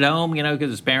attention at home,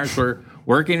 because his parents were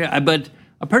working, but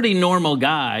a pretty normal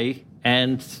guy.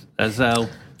 And so,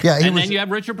 then you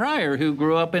have Richard Pryor, who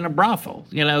grew up in a brothel,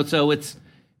 so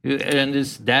and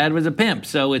his dad was a pimp.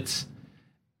 So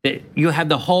you have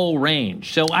the whole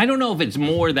range. So I don't know if it's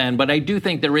more than, but I do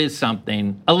think there is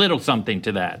a little something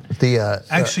to that.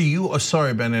 Actually,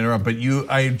 sorry, Ben, to interrupt, but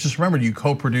I just remembered you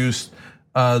co-produced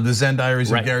the Zen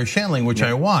Diaries of Gary Shandling, which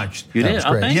I watched. You did?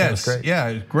 Oh, thank you. Yes,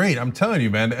 yeah, great. I'm telling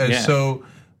you, man. So,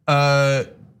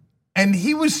 and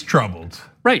he was troubled.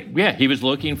 Right, yeah, he was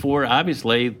looking for,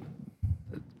 obviously,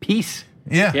 peace.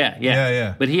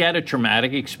 Yeah. But he had a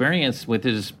traumatic experience with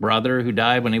his brother who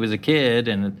died when he was a kid,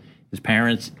 and his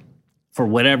parents, for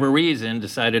whatever reason,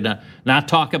 decided to not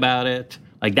talk about it.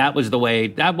 Like that was the way,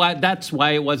 that's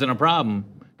why it wasn't a problem,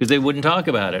 because they wouldn't talk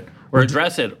about it or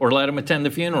address it or let him attend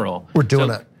the funeral. We're doing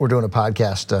a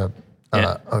podcast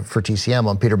for TCM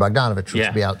on Peter Bogdanovich, which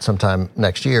will be out sometime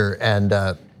next year. And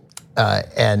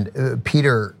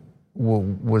Peter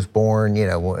was born,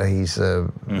 he's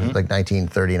like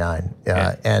 1939,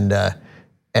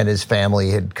 and his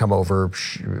family had come over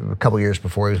a couple years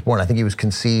before he was born. I think he was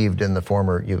conceived in the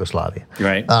former Yugoslavia.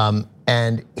 Right.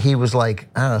 And he was like,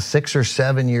 I don't know, 6 or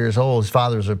 7 years old. His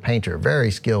father was a painter,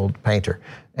 very skilled painter,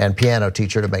 and piano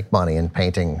teacher to make money in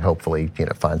painting. Hopefully,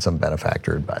 find some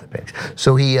benefactor and buy the paintings.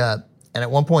 So he, and at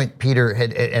one point, Peter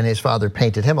and his father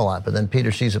painted him a lot. But then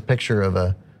Peter sees a picture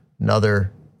of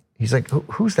another. He's like,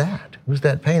 who's that? Who's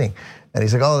that painting? And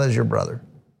he's like, oh, that's your brother.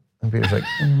 And Peter's like,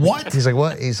 what? He's like,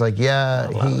 what? He's like, yeah,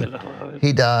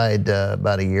 he died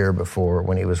about a year before,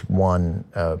 when he was 1,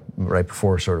 right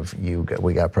before sort of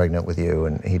we got pregnant with you,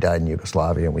 and he died in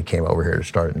Yugoslavia, and we came over here to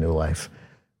start a new life.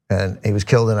 And he was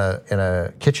killed in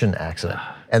a kitchen accident,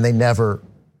 and they never.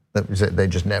 It was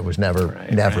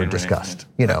never discussed.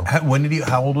 When did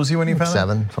how old was he when he found out?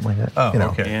 7, something like that. Oh,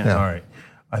 okay, all right.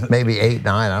 Maybe 8,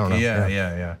 9. I don't know.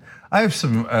 Yeah. I have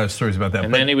some stories about that.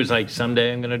 And then he was like,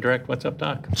 "Someday I'm going to direct What's Up,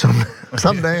 Doc."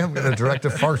 Someday I'm going to direct a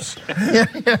farce.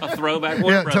 A throwback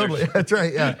Warner Brothers. Totally. That's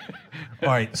right. Yeah. All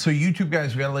right, so YouTube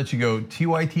guys, we got to let you go.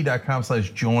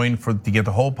 tyt.com/join to get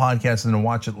the whole podcast and to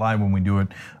watch it live when we do it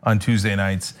on Tuesday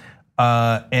nights.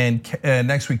 And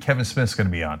next week, Kevin Smith's going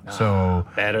to be on. So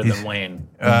better than Wayne.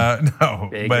 No,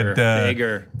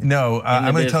 bigger. No,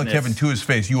 I'm going to tell Kevin to his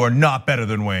face, you are not better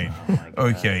than Wayne. Oh my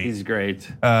God, okay, he's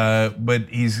great. But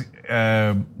he's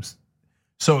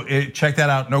check that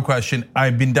out. No question.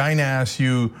 I've been dying to ask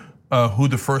you who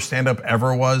the first stand-up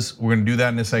ever was. We're going to do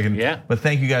that in a second. Yeah. But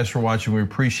thank you guys for watching. We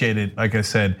appreciate it. Like I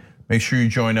said, make sure you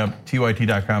join up.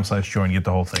 tyt.com/join. Get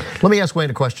the whole thing. Let me ask Wayne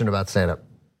a question about stand-up.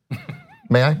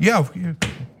 May I? Yeah.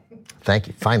 Thank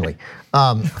you. Finally.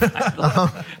 I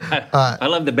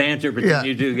love the banter between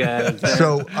you two guys.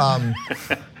 So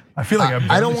I feel like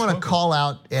I don't want to call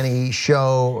out any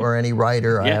show or any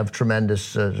writer. I have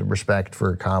tremendous respect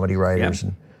for comedy writers,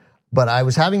 but I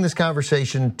was having this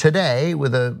conversation today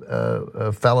with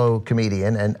a fellow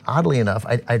comedian, and oddly enough,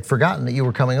 I'd forgotten that you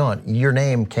were coming on. Your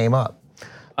name came up.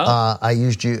 I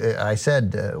used you. I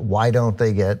said, why don't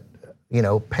they get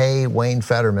pay Wayne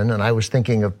Federman? And I was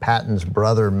thinking of Patton's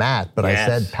brother, Matt, but I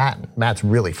said Patton. Matt's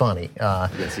really funny.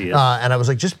 Yes, he is. And I was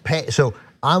like, just pay. So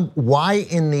why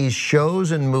in these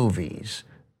shows and movies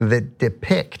that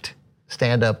depict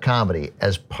stand-up comedy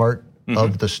as part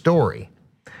of the story,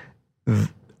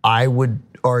 I would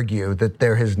argue that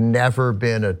there has never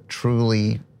been a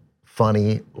truly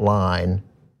funny line,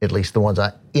 at least the ones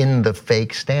in the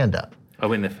fake stand-up.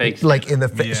 Oh, in the fake like in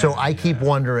the so I keep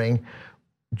wondering,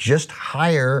 just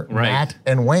hire Matt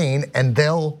and Wayne and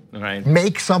they'll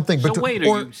make something. So wait,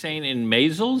 are you saying in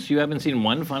Maisels you haven't seen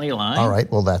one funny line? All right,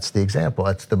 well that's the example.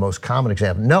 That's the most common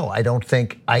example. No, I don't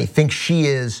think. I think she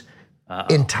is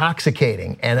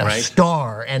intoxicating and a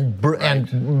star and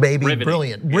maybe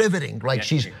riveting. Riveting. Like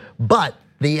she's. But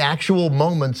the actual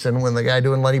moments, and when the guy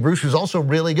doing Lenny Bruce was also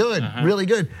really good, really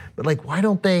good. But like, why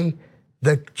don't they?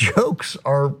 The jokes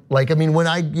are like, I mean,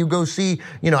 when you go see,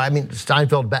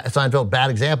 Seinfeld,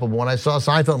 bad example, but when I saw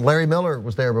Seinfeld, Larry Miller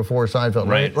was there before Seinfeld.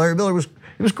 Right. Larry Miller was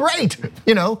great,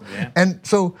 And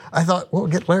so I thought, well,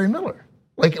 get Larry Miller.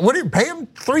 Like, what did you pay him?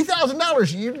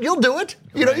 $3,000, you'll do it.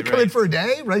 You come in for a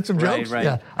day, write some jokes.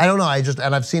 Yeah, I don't know,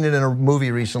 and I've seen it in a movie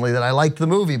recently that I liked the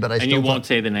movie, but I still. And you won't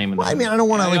say the name of the movie. I mean, I don't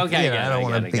want to I don't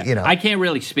want to, I can't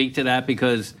really speak to that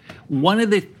because one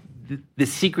of the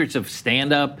secrets of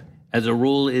stand-up, as a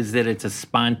rule, is that it's a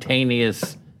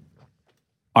spontaneous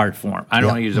art form. I don't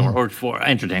want to use the word, or for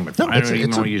entertainment form. I don't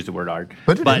even want to use the word art.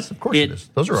 But it is, of course it is.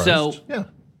 Those are artists.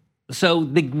 So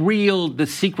the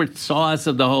secret sauce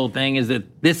of the whole thing is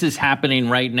that this is happening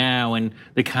right now, and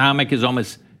the comic is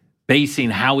almost basing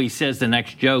how he says the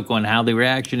next joke on how the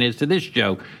reaction is to this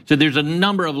joke. So there's a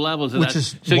number of levels of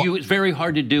it's very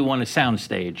hard to do on a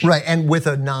soundstage. Right, and with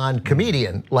a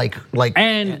non-comedian, like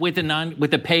and with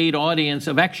a paid audience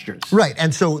of extras. Right,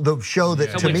 and so the show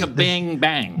that to me, a bang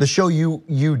bang. The show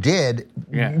you did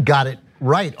got it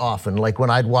right often. Like when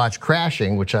I'd watch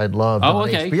Crashing, which I'd loved on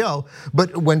HBO,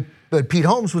 but Pete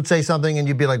Holmes would say something and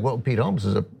you'd be like, well, Pete Holmes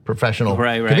is a professional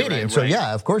comedian. So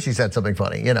yeah, of course he said something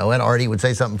funny, and Artie would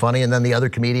say something funny, and then the other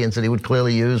comedians that he would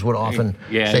clearly use would often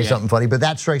say something funny. But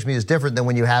that strikes me as different than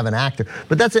when you have an actor.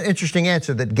 But that's an interesting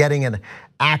answer, that getting an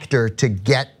actor to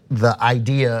get the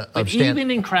idea of even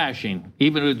in Crashing,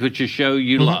 even with a show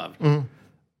you loved,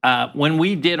 when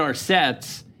we did our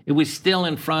sets, it was still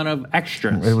in front of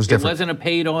extras. It was different. It wasn't a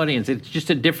paid audience. It's just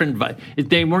a different vibe.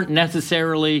 They weren't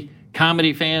necessarily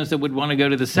comedy fans that would want to go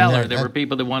to the cellar. There were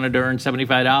people that wanted to earn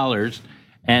 $75,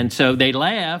 and so they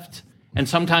laughed. And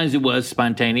sometimes it was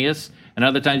spontaneous, and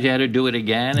other times you had to do it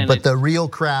again. And but the real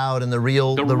crowd and the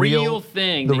real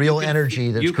thing, the real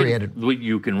energy that's created.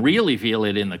 You can really feel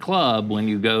it in the club when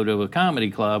you go to a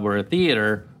comedy club or a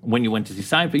theater. When you went to see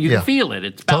Seinfeld, you can feel it.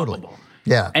 It's palpable. Totally.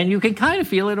 Yeah. And you can kind of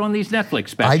feel it on these Netflix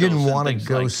specials. I didn't want to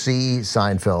go see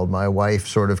Seinfeld. My wife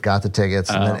sort of got the tickets,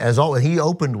 and then as always, he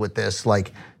opened with this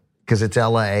because it's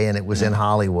LA and it was in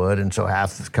Hollywood, and so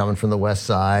half is coming from the West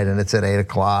Side, and it's at 8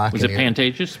 o'clock. Was it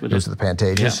Pantages? It was the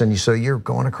Pantages, and so you're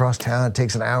going across town. It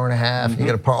takes an hour and a half. You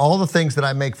got to park all the things that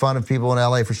I make fun of people in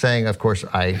LA for saying. Of course,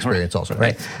 I experience also,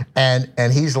 right?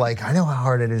 And he's like, I know how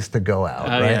hard it is to go out,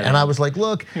 right? And I was like,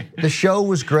 look, the show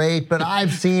was great, but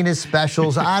I've seen his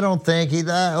specials. I don't think he's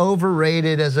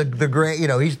overrated as the great.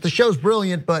 The show's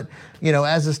brilliant, but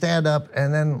as a stand-up,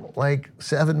 and then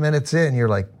 7 minutes in, you're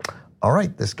like, all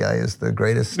right, this guy is the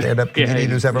greatest stand-up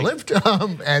comedian who's ever lived.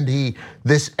 I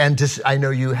know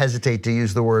you hesitate to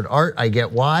use the word art. I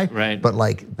get why. Right. But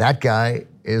that guy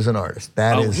is an artist.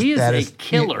 He is a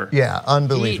killer. Yeah,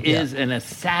 unbelievable. He is an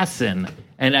assassin.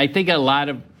 And I think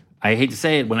I hate to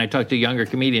say it, when I talk to younger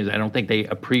comedians, I don't think they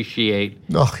appreciate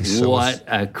what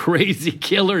a crazy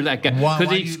killer that guy.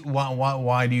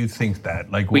 Why do you think that?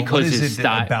 Because what is it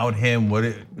about him?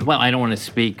 Well, I don't want to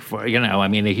speak for,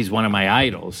 he's one of my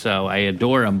idols, so I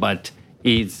adore him, but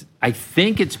I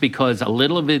think it's because a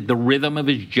little of it, the rhythm of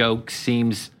his jokes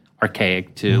seems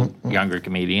archaic to younger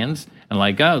comedians. And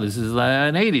this is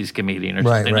an 80s comedian or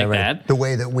something like that. The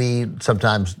way that we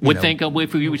sometimes would think of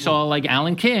if you saw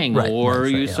Alan King or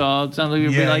you saw something,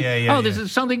 you'd be like, this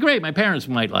is something great my parents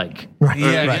might like. Right.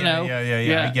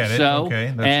 I get it. So,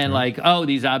 okay, and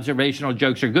these observational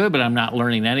jokes are good, but I'm not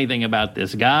learning anything about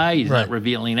this guy. He's not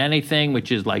revealing anything,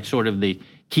 which is sort of the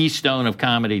keystone of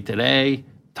comedy today.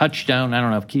 Touchstone. I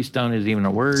don't know if keystone is even a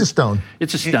word. It's a stone.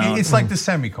 It's a stone. It's like the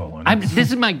semicolon.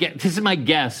 This is my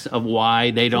guess of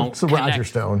why they don't. It's a Roger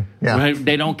Stone. Yeah. Right?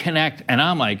 They don't connect, and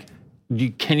I'm like,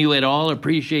 can you at all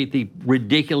appreciate the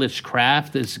ridiculous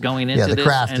craft that's going into this? Yeah, the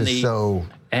craft is so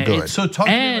good.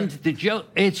 The joke.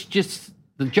 It's just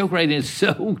the joke writing is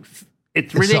so.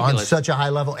 It's ridiculous. It's on such a high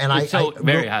level, and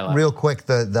very high level. Real quick,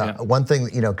 the one thing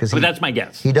because that's my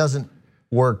guess. He doesn't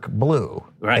work blue,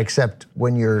 except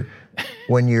when you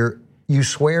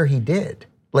swear he did.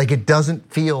 It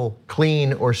doesn't feel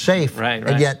clean or safe. Right.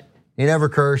 And yet he never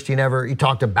cursed, he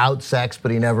talked about sex,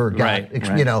 but he never got,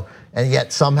 and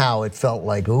yet somehow it felt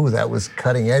like, ooh, that was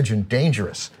cutting edge and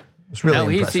dangerous. It's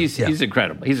really impressive. He's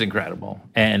incredible. He's incredible.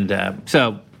 And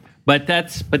but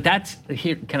that's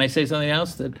here. Can I say something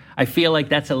else? That I feel like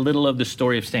that's a little of the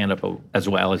story of stand-up as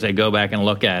well, as I go back and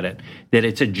look at it, that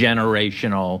it's a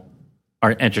generational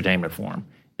entertainment form.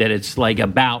 That it's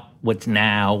about what's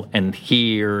now and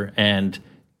here and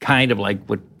kind of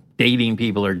what dating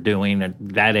people are doing at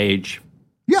that age.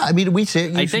 Yeah, we see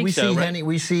it. We see Henny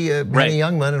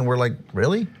Youngman, and we're like,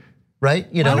 really? Right?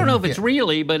 I don't know if it's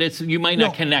really, but you might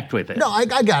not connect with it. No, I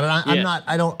got it. I'm not.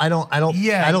 I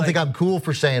don't think I'm cool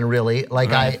for saying really.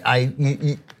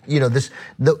 Henny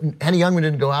Youngman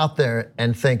didn't go out there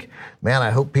and think, man,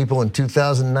 I hope people in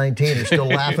 2019 are still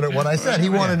laughing at what I said. He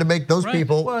wanted to make those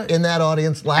people in that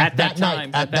audience laugh at that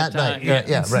time.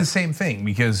 It's the same thing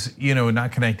because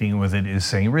not connecting with it is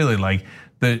saying really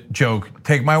the joke,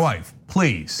 take my wife,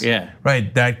 please. Yeah.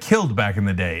 Right. That killed back in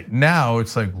the day. Now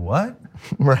it's like what?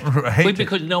 Right.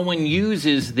 Because no one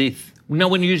uses the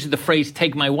phrase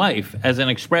 "take my wife" as an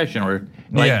expression or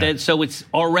that, so it's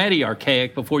already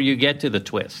archaic before you get to the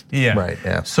twist. Yeah, right.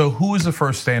 Yeah. So who was the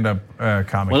first stand-up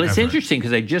comic? Well, it's interesting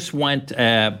because I just went.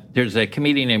 There's a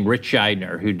comedian named Rich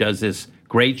Scheidner who does this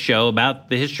great show about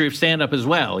the history of stand-up as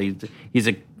well. He's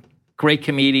a great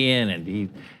comedian,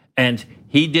 and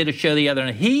he did a show the other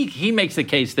night. He makes the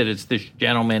case that it's this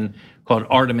gentleman called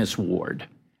Artemus Ward.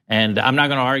 And I'm not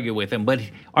going to argue with him, but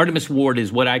Artemus Ward is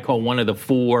what I call one of the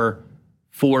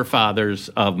forefathers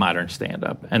of modern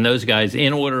stand-up. And those guys,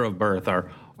 in order of birth, are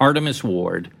Artemus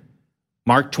Ward,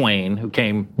 Mark Twain, who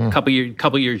came a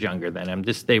couple years younger than him.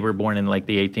 They were born in the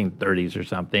 1830s or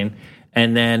something.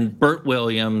 And then Burt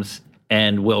Williams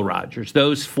and Will Rogers.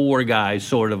 Those four guys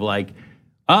sort of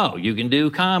you can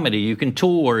do comedy, you can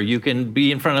tour, you can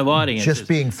be in front of audiences. Just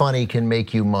being funny can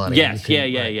make you money. Yes,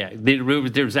 yeah.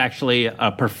 There's actually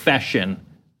a profession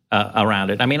around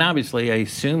it. Obviously, I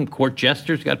assume court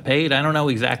jesters got paid. I don't know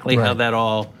exactly how that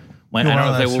all went. I don't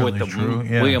know if they were with the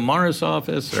William Morris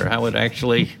office or how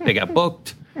they got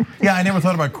booked. Yeah, I never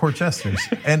thought about court jesters,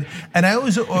 and I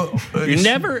always you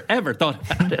never ever thought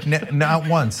about it. Not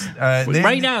once.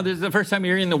 Right now, this is the first time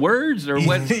you're hearing the words, or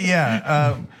what?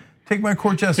 Yeah. Take my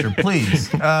court jester, please.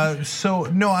 So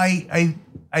no, I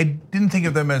I didn't think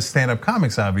of them as stand-up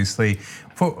comics, obviously.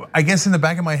 I guess in the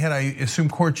back of my head, I assume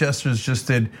court jesters just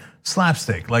did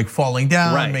slapstick, like falling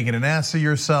down, making an ass of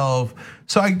yourself.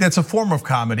 So that's a form of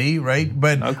comedy, right?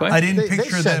 But I didn't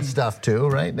picture they them. said stuff too,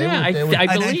 right? I believe.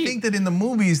 And I think that in the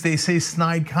movies, they say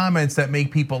snide comments that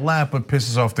make people laugh but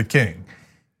pisses off the king.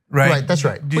 Right, that's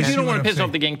right. But you don't want to piss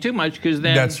off the king too much because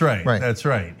then that's right. That's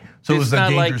right. So it was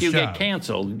not a dangerous like you job. get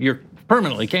canceled. You're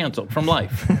permanently canceled from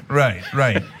life.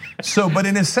 Right. So, but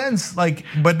in a sense,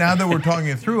 but now that we're talking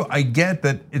it through, I get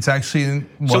that it's actually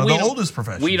one of the oldest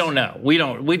professions. We don't know. We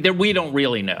don't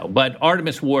really know. But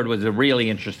Artemis Ward was a really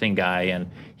interesting guy, and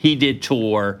he did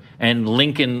tour. And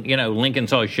Lincoln, Lincoln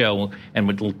saw a show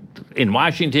and in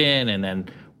Washington, and then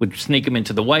would sneak him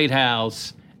into the White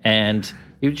House, and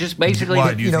he was just basically.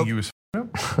 Why do you think he was?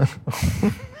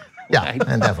 Yeah,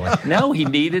 and definitely. No, he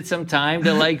needed some time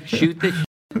to shoot the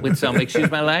with some,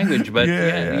 excuse my language, but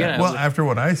Well, after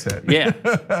what I said.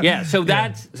 Yeah. So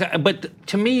that's, but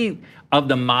to me, of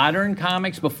the modern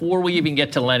comics, before we even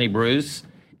get to Lenny Bruce,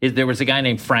 there was a guy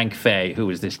named Frank Fay who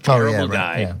was this terrible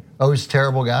guy. Yeah. Oh, he's a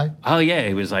terrible guy? Oh yeah,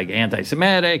 he was like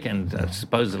anti-Semitic and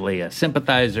supposedly a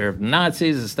sympathizer of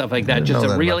Nazis and stuff like that. Just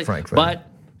a really, but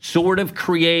sort of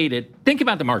created. Think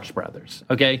about the Marx Brothers,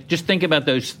 okay? Just think about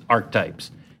those archetypes.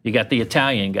 You got the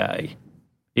Italian guy.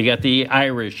 You got the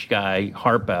Irish guy,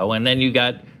 Harpo, and then you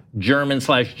got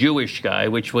German/Jewish guy,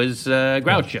 which was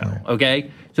Groucho,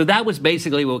 okay? So that was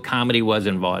basically what comedy was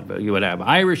in vaudeville. You would have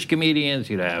Irish comedians,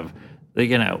 you'd have,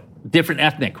 different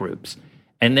ethnic groups.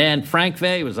 And then Frank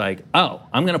Fay was like, oh,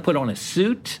 I'm gonna put on a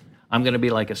suit, I'm gonna be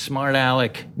like a smart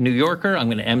aleck New Yorker, I'm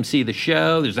gonna MC the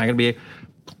show, there's not gonna be a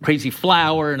crazy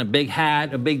flower and a big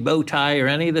hat, a big bow tie, or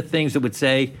any of the things that would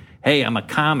say, hey, I'm a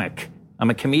comic, I'm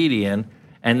a comedian.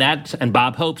 And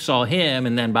Bob Hope saw him,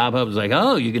 and then Bob Hope was like,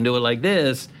 oh, you can do it like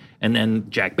this. And then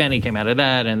Jack Benny came out of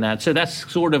that and that. So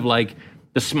that's sort of like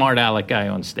the smart aleck guy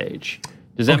on stage.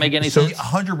 Does that make any sense?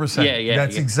 100%. Yeah.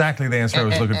 That's exactly the answer I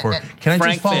was looking for. Can I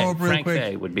just follow up real quick? Frank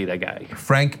Fay would be that guy.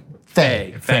 Frank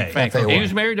Fay. He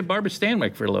was married to Barbara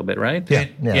Stanwyck for a little bit, right?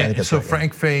 Yeah. So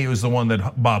Frank Fay was the one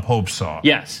that Bob Hope saw.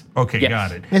 Yes. Okay,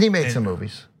 got it. And he made some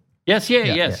movies.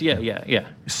 Yes.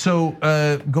 So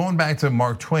going back to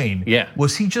Mark Twain,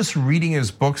 was he just reading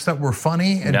his books that were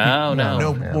funny?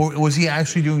 No. Or was he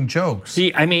actually doing jokes?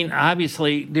 See, I mean,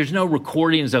 obviously, there's no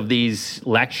recordings of these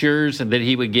lectures that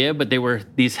he would give, but they were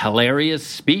these hilarious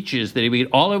speeches that he would give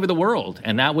all over the world,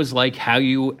 and that was like how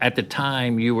at the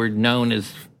time, you were known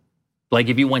as, like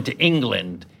if you went to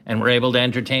England and were able to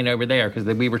entertain over there, because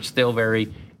we were still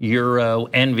very Euro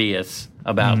envious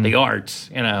about the arts,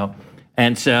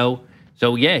 And so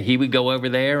he would go over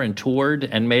there and toured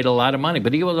and made a lot of money.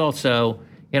 But he was also,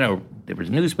 there was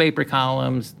newspaper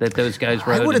columns that those guys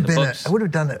wrote. I would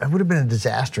have been a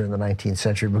disaster in the 19th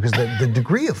century because the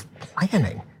degree of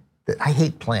planning. I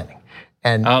hate planning.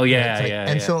 And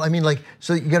so I mean,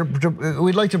 so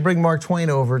we'd like to bring Mark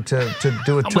Twain over to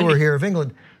do a tour here of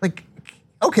England.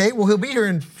 Okay, well he'll be here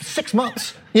in 6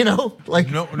 months. No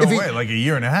way, like a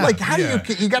year and a half. How do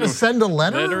you got to send a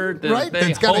letter right?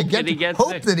 That's got to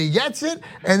hope that he gets it,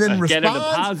 and then get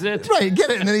responds. A deposit. Right, get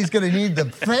it, and then he's going to need the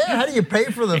fare. How do you pay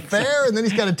for the fare? And then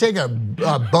he's got to take a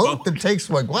boat that takes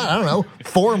I don't know,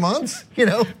 4 months.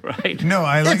 Right. No,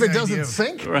 I like if it doesn't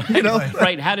sink. Right.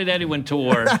 Right. How did anyone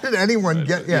tour? How did anyone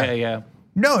get? Yeah.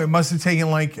 No, it must have taken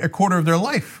like a quarter of their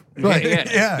life. Right.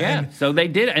 Yeah. So they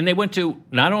did, and they went to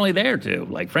not only there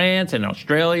to France and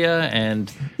Australia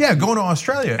and going to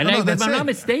Australia. And if I'm not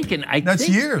mistaken, that's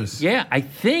years. Yeah, I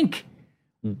think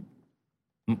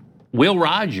Will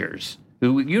Rogers,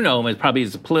 who you know him as probably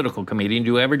as a political comedian.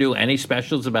 Do you ever do any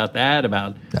specials about that?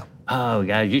 No. Oh,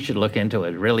 guys, you should look into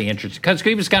it. Really interesting. Because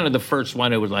he was kind of the first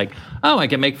one who was like, oh, I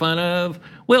can make fun of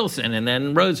Wilson and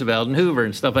then Roosevelt and Hoover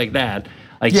and stuff like that.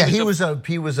 He was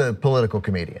a political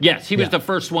comedian. Yes, he was the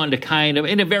first one to kind of,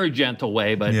 in a very gentle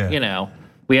way, but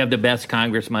we have the best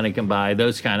Congress money can buy,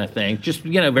 those kind of things. Just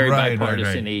very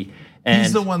bipartisan-y. And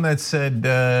he's the one that said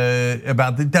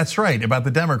about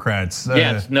the Democrats.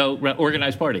 Yes, no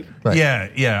organized party. Right.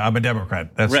 Yeah, I'm a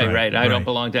Democrat. That's right. Right. I don't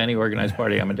belong to any organized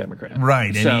party. I'm a Democrat.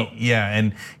 Right.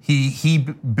 And he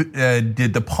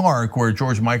did the park where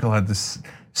George Michael had this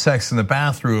sex in the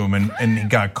bathroom and he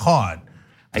got caught.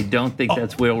 I don't think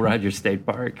that's Will Rogers State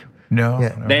Park. No,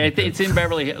 it's in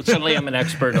Beverly Hills. Suddenly, I'm an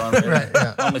expert on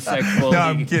homosexual. No,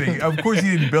 I'm kidding. Of course,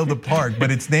 he didn't build a park,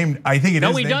 but it's named. I think it is.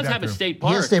 No, he does have a state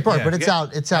park. He has a state park, but it's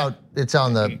out. It's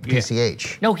on the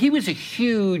PCH. No, he was a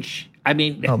huge. I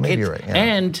mean, maybe you're right. Yeah.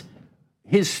 And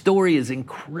his story is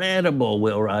incredible,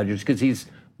 Will Rogers, because he's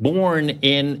born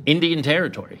in Indian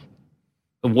Territory.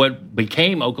 what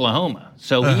became Oklahoma.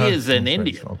 So he is an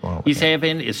Indian. He's half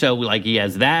Indian. So like he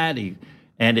has that,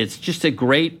 and it's just a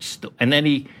great. And then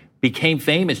he became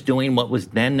famous doing what was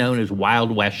then known as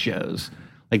Wild West shows.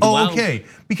 Like okay.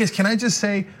 Because can I just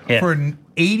say, for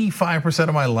 85%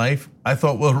 of my life, I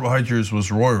thought Will Rogers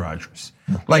was Roy Rogers.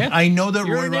 Like I know that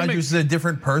Roy Rogers is a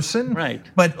different person, right?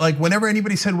 But like whenever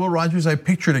anybody said Will Rogers, I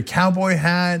pictured a cowboy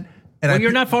hat. And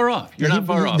you're not far off. You're not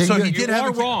far off. So you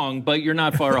are wrong, but you're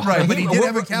not far off. Right, but he did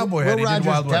have a cowboy hat. Will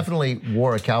Rogers definitely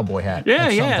wore a cowboy hat.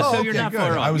 Yeah. So you're not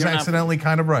far off. I was accidentally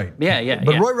kind of right. Yeah.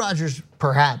 But Roy Rogers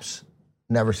perhaps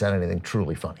never said anything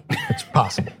truly funny. It's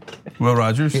possible. Will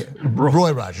Rogers? Yeah,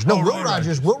 Roy Rogers. No,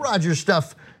 Will Rogers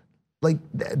stuff like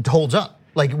holds up.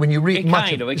 Like when you read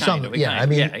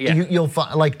you'll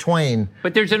find like Twain.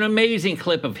 But there's an amazing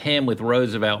clip of him with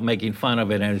Roosevelt making fun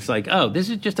of it, and it's like, oh, this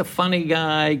is just a funny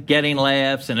guy getting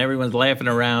laughs, and everyone's laughing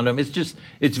around him.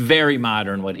 It's very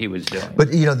modern what he was doing.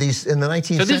 But these in the 19th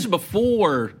century. So this is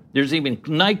before there's even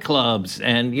nightclubs,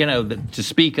 and to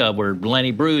speak of where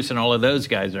Lenny Bruce and all of those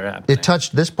guys are happening. It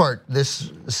touched this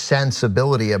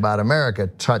sensibility about America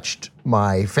touched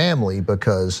my family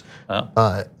because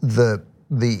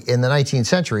in the 19th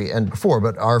century and before,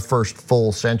 but our first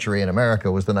full century in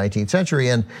America was the 19th century.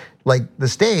 And like the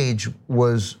stage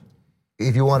was,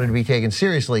 if you wanted to be taken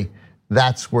seriously,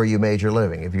 that's where you made your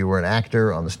living. If you were an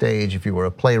actor on the stage, if you were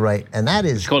a playwright, and that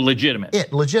is- It's called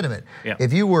legitimate. Legitimate. Yeah.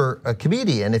 If you were a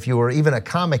comedian, if you were even a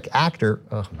comic actor,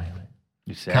 oh man.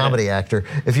 Comedy actor.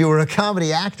 If you were a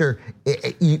comedy actor,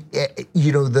 that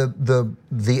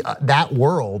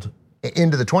world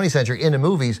into the 20th century, into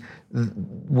movies,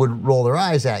 would roll their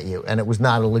eyes at you, and it was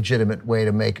not a legitimate way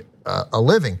to make a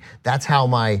living. That's how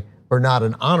or not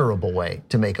an honorable way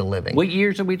to make a living. What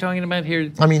years are we talking about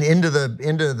here? I mean,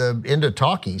 into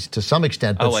talkies to some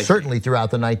extent, but certainly throughout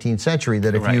the 19th century.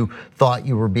 That if you thought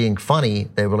you were being funny,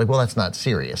 they were like, well, that's not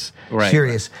serious.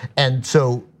 Serious, and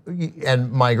so.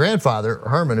 And my grandfather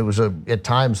Herman, who was at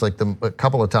times like a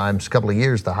couple of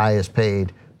years the highest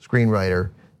paid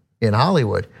screenwriter in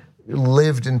Hollywood,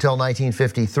 lived until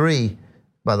 1953.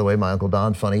 By the way, my Uncle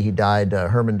Don, funny, he died,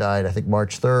 Herman died, I think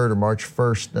March 3rd or March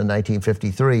 1st in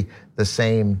 1953, the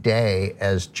same day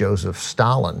as Joseph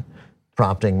Stalin,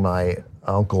 prompting my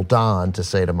Uncle Don to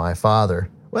say to my father,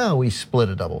 well, we split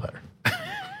a doubleheader.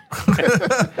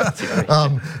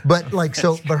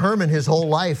 But Herman, his whole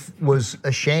life was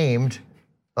ashamed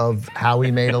of how he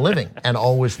made a living and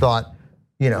always thought,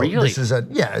 really?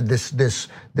 This is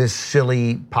this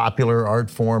silly popular art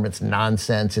form. It's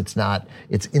nonsense. It's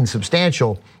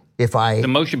insubstantial. The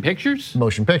motion pictures?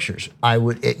 Motion pictures. I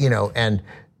would, and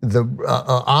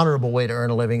the honorable way to earn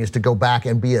a living is to go back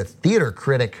and be a theater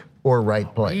critic or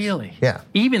write plays. Really? Yeah.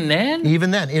 Even then? Even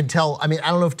then, I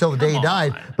don't know if until the day he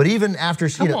died, but even after,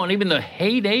 even the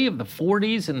heyday of the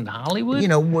 40s in Hollywood?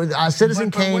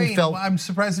 Citizen Kane felt. I'm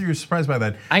surprised that you're surprised by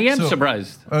that. I am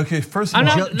surprised. Okay, first of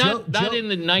all. Not in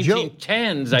the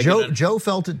 1910s. Joe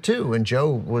felt it too, and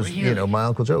Joe was, really? My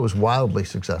Uncle Joe was wildly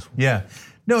successful. Yeah.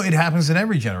 No, it happens in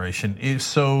every generation.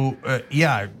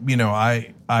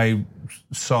 I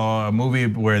saw a movie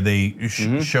where they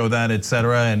show that,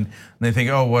 etc., and they think,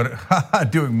 oh,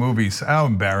 what, doing movies, how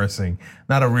embarrassing,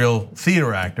 not a real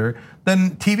theater actor.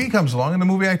 Then TV comes along and the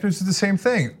movie actors do the same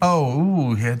thing.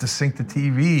 Oh, he had to sync the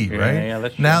TV, right? Yeah,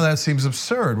 that's true. Now that seems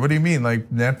absurd. What do you mean? Like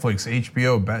Netflix,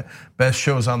 HBO, best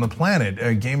shows on the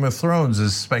planet. Game of Thrones,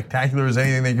 as spectacular as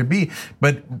anything they could be.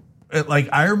 But like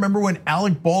I remember when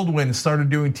Alec Baldwin started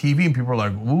doing TV, and people were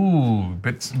like, "Ooh,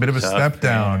 bit of a step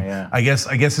down." Yeah. I guess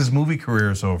his movie career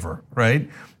is over, right?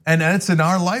 And that's in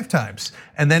our lifetimes.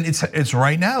 And then it's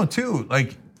right now too.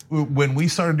 Like when we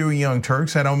started doing Young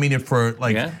Turks, I don't mean it for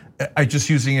like. Yeah. I just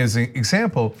using it as an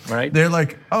example. Right. They're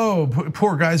like, oh,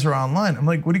 poor guys are online. I'm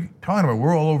like, what are you talking about?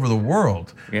 We're all over the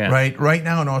world, right? Right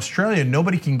now in Australia,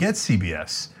 nobody can get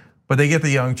CBS. But they get the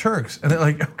Young Turks, and they're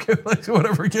like, okay,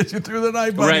 whatever gets you through the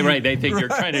night, buddy. Right. They think you're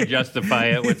trying to justify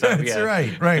it with something. That's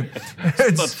right.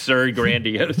 It's absurd,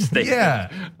 grandiose statement. Yeah.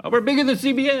 Oh, we're bigger than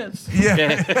CBS.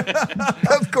 Yeah.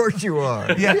 Of course you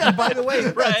are. Yeah. By the way,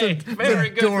 that's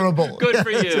very adorable. Good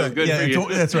for you. Good for you.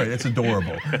 That's right. It's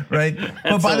adorable, right?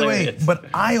 But by the way,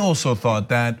 I also thought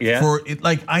that for it,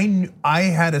 like I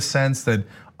had a sense that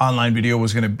online video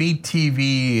was going to beat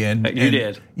TV, and you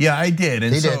did. Yeah, I did.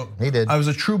 And he did. I was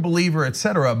a true believer,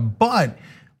 etc. But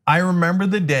I remember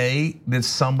the day that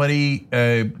somebody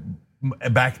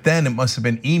back then, it must have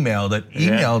been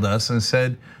emailed us and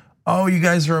said, "Oh, you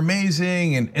guys are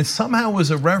amazing," and it somehow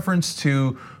was a reference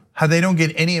to how they don't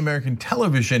get any American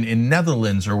television in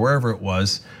Netherlands or wherever it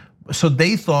was. So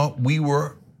they thought we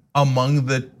were among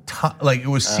the top, like it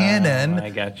was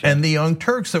CNN and the Young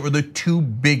Turks that were the two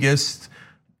biggest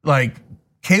like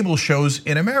cable shows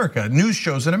in America, news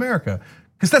shows in America,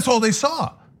 because that's all they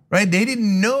saw, right? They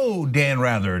didn't know Dan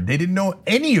Rather. They didn't know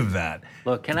any of that.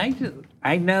 Look,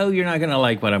 I know you're not gonna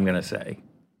like what I'm gonna say,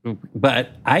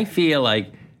 but I feel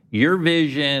like your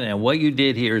vision and what you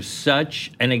did here is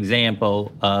such an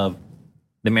example of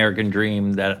the American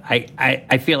dream that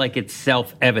I feel like it's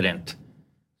self-evident.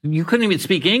 You couldn't even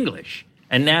speak English.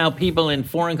 And now people in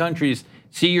foreign countries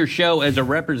see your show as a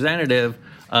representative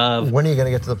of... When are you going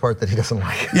to get to the part that he doesn't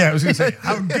like? Yeah, I was going to say,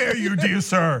 how dare you, dear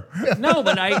sir? No,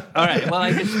 but all right, well,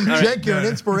 I just... Cenk, you're an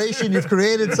inspiration. You've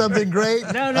created something great.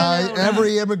 No.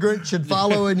 Every immigrant should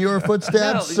follow in your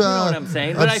footsteps. No, you know what I'm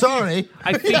saying. But I'm sorry.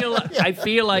 I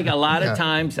feel like a lot of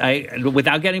times,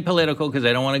 without getting political, because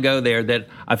I don't want to go there, that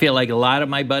I feel like a lot of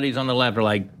my buddies on the left are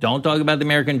like, don't talk about the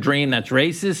American dream. That's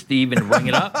racist to even bring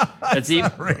it up. That's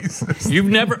not racist. You've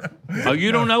never... Oh,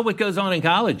 you don't know what goes on in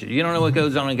colleges. You don't know what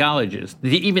goes on in colleges.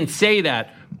 To even say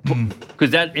that,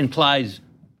 because that implies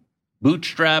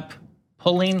bootstrap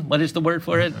pulling. What is the word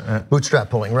for it? Bootstrap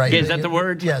pulling, right? Yeah, is that the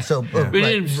word? Yeah. So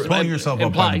pulling yourself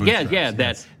up by the bootstraps.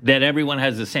 Yeah, that everyone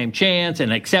has the same chance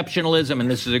and exceptionalism, and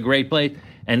this is a great place.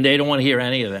 And they don't want to hear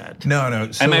any of that.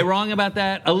 No. So, am I wrong about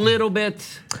that? A little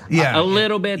bit. Yeah. A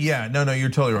little bit. Yeah. No. You're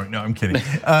totally wrong. No, I'm kidding.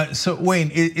 So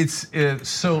Wayne,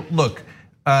 so look.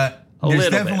 There's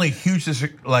definitely huge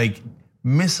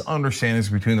misunderstandings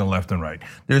between the left and right.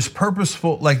 There's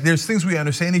purposeful, like there's things we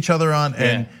understand each other on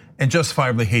and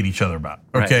justifiably hate each other about,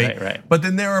 okay? Right. But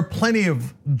then there are plenty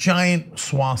of giant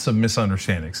swaths of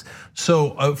misunderstandings.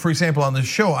 So for example, on this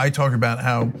show, I talk about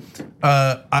how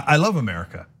I love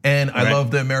America and I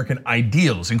love the American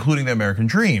ideals, including the American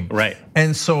dream. Right.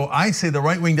 And so I say the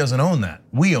right wing doesn't own that.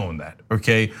 We own that,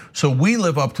 okay? So we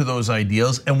live up to those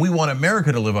ideals and we want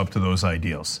America to live up to those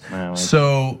ideals. Wow.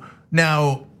 So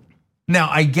now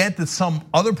I get that some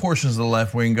other portions of the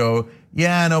left wing go,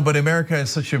 yeah, no, but America has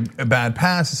such a bad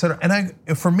past, et cetera.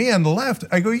 And for me on the left,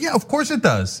 I go, yeah, of course it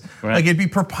does. Right. Like it'd be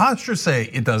preposterous to say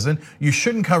it doesn't. You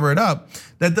shouldn't cover it up.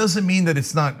 That doesn't mean that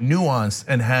it's not nuanced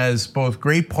and has both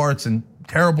great parts and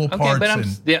terrible parts.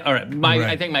 Okay, but all right.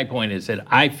 I think my point is that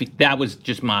that was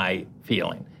just my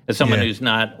feeling as someone who's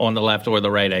not on the left or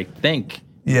the right. I think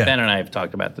Ben and I have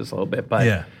talked about this a little bit,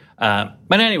 but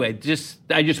but anyway,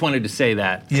 I just wanted to say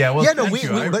that. Yeah, well, but you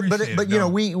know,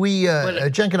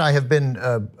 Cenk and I have been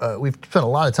we've spent a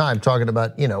lot of time talking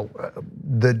about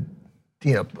the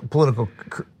political.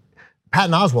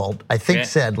 Patton Oswalt, I think,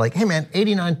 said like, hey man,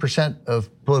 89% of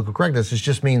political correctness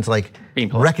just means like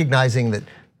recognizing that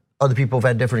other people have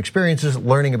had different experiences,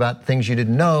 learning about things you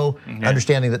didn't know,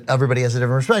 understanding that everybody has a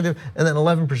different perspective, and then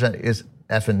 11% is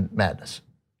effing madness.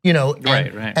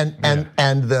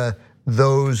 And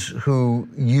those who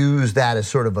use that as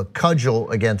sort of a cudgel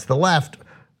against the left,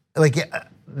 like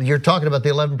you're talking about the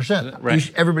 11%.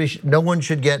 Right. No one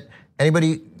should get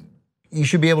anybody. You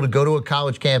should be able to go to a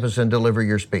college campus and deliver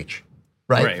your speech,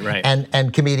 right? Right.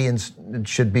 And comedians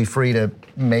should be free to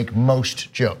make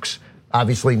most jokes.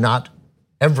 Obviously, not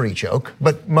every joke,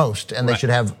 but most, and they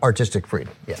should have artistic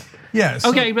freedom. Yeah. So,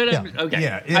 okay. I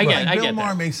get Bill Maher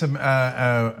that. makes a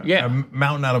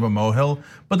mountain out of a molehill,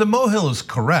 but the molehill is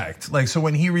correct. Like, so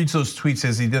when he reads those tweets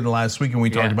as he did last week, and we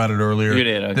talked about it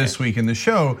earlier this week in the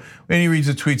show, when he reads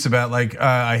the tweets about like,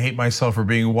 I hate myself for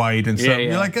being white and stuff,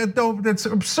 you're like, no, that's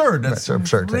absurd. That's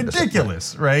absurd,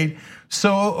 ridiculous, right?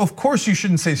 So of course you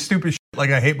shouldn't say stupid shit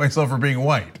like I hate myself for being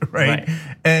white, right?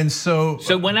 And so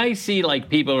when I see like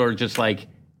people are just like,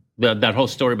 that whole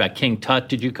story about King Tut,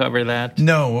 did you cover that?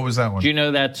 No, what was that one? Do you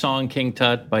know that song King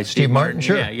Tut by Steve Martin?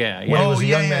 Sure. Yeah. When he was a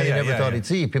young man, he never thought he'd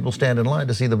see people stand in line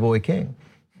to see the boy king.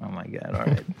 Oh my God! All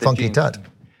right, Funky Tut.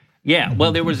 Yeah,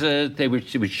 well, it was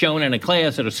shown in a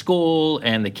class at a school,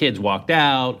 and the kids walked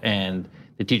out, and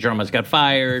the teacher almost got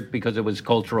fired because it was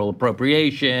cultural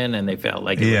appropriation, and they felt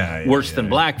like it was worse than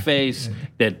blackface.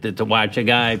 That to watch a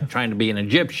guy trying to be an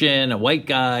Egyptian, a white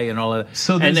guy, and all of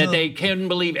that, and that they couldn't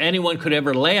believe anyone could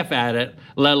ever laugh at it,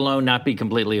 let alone not be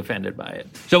completely offended by it.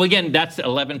 So again, that's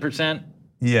 11%.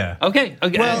 Yeah. Okay.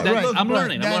 Well, I'm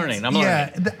learning.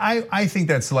 Yeah, I think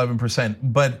that's 11%,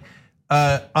 but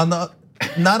on the.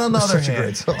 Not on the other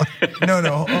hand.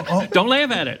 No. Don't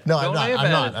laugh at it. No, I'm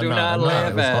not. Do not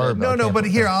laugh at it. No. But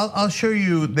here, I'll show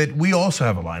you that we also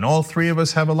have a line. All three of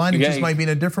us have a line. It just might be in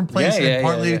a different place, and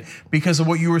partly because of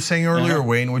what you were saying earlier,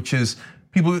 Wayne, which is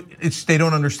people. They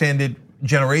don't understand it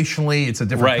generationally. It's a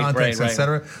different context, et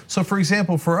cetera. So, for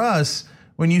example, for us,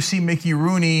 when you see Mickey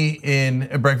Rooney in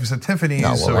Breakfast at Tiffany's,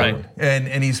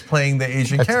 and he's playing the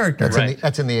Asian character,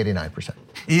 that's in the 89%.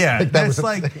 Yeah, Like, that's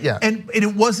and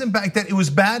it wasn't back then. It was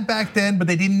bad back then, but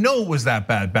they didn't know it was that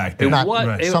bad back then.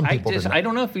 Some people didn't. I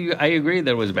don't know if I agree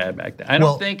that it was bad back then.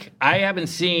 I haven't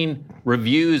seen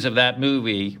reviews of that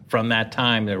movie from that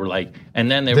time that were like, and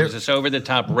then there was this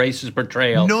over-the-top racist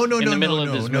portrayal in the middle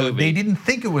of this movie. They didn't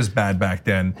think it was bad back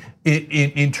then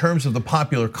in terms of the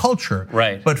popular culture.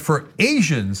 Right. But for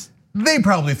Asians, they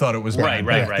probably thought it was bad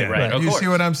back then. Right. You see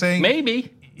what I'm saying?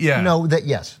 Maybe. Yeah. No,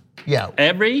 yes. Yeah.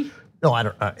 No, I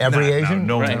don't. Every Asian?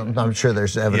 No. I'm sure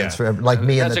there's evidence for like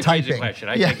me and the typing. That's a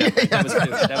crazy question. That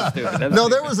was stupid. No,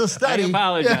 there was a study. I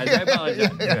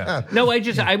apologize. Yeah. No,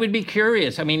 I would be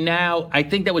curious. I mean, now I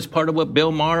think that was part of what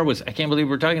Bill Maher was. I can't believe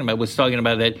we're talking about. Was talking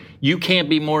about that you can't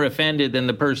be more offended than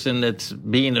the person that's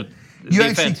being a. You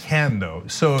actually can though.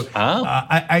 So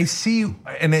I see,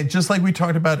 and just like we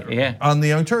talked about on the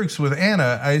Young Turks with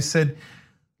Anna, I said,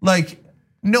 like.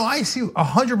 No, I see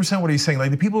 100% what he's saying.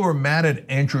 Like the people who are mad at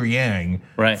Andrew Yang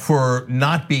for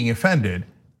not being offended,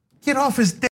 get off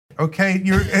his dick, okay?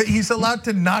 He's allowed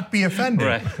to not be offended.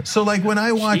 Right. So like when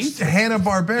I watched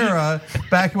Hanna-Barbera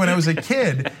back when I was a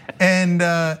kid, and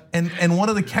one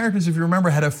of the characters, if you remember,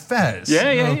 had a fez.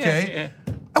 Yeah.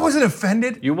 I wasn't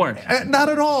offended. You weren't. Not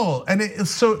at all. And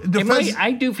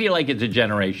I do feel like it's a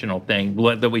generational thing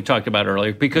that we talked about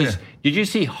earlier. Because did you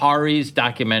see Hari's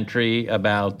documentary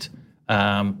about?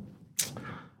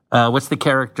 What's the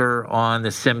character on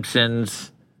The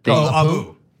Simpsons?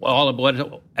 Apu.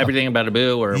 Everything about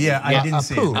Apu, or I didn't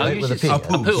see it. Right, with a P.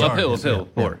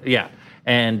 Apu. Yeah,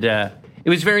 and it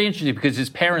was very interesting because his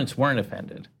parents weren't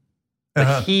offended,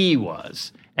 but he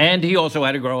was, and he also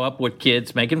had to grow up with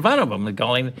kids making fun of him and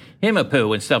calling him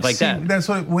Apu and stuff like that. That's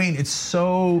what Wayne. It's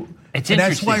so. It's and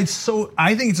interesting. that's why it's so.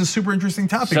 I think it's a super interesting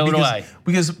topic. So do I.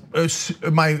 Because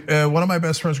one of my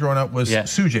best friends growing up was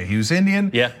Sujay. He was Indian.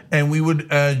 Yeah. And we would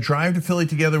drive to Philly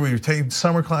together. We would take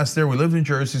summer class there. We lived in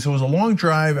Jersey, so it was a long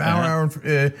drive, hour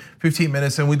and 15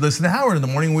 minutes. And we'd listen to Howard in the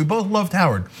morning. We both loved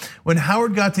Howard. When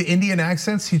Howard got to Indian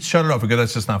accents, he'd shut it off because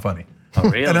that's just not funny. Oh,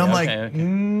 really? And I'm like,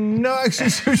 no, actually,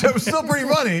 Sujay was still pretty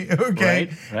funny.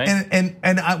 Okay. Right.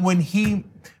 And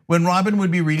when Robin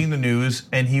would be reading the news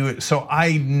and he would, so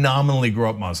I nominally grew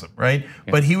up Muslim, right?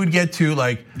 Yeah. But he would get to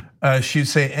like, she'd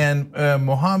say, and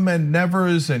Muhammad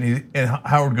nevers, and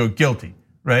Howard would go guilty,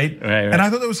 right? And I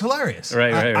thought that was hilarious.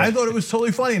 Right. I thought it was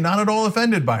totally funny, not at all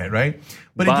offended by it, right?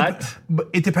 But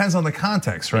it depends on the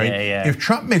context, right? Yeah. If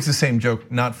Trump makes the same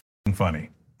joke, not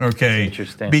funny, okay? That's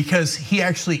interesting. Because he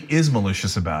actually is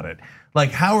malicious about it.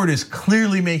 Like Howard is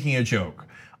clearly making a joke.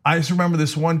 I just remember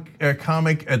this one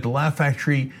comic at the Laugh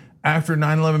Factory after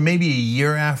 9/11, maybe a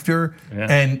year after,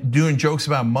 and doing jokes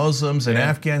about Muslims and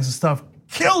Afghans and stuff.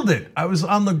 Killed it. I was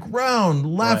on the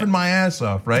ground laughing my ass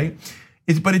off, right?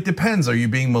 But it depends. Are you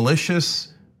being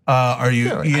malicious? Are you?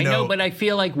 Sure. I know, but I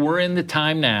feel like we're in the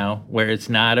time now where it's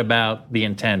not about the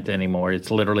intent anymore.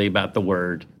 It's literally about the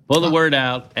word. Pull the word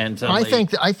out, and suddenly,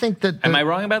 I think that. Am I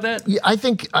wrong about that? Yeah, I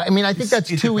think that's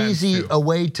too easy a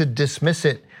way to dismiss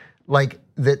it. Like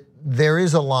that, there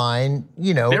is a line.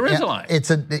 There is a line. It's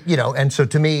and so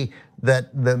to me,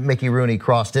 that the Mickey Rooney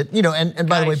crossed it. And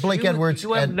by the way, Blake Edwards.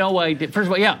 You have no idea. First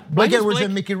of all, Blake Edwards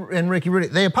and Ricky Rooney,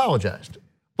 they apologized.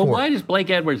 But why does Blake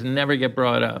Edwards never get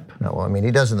brought up? No, I mean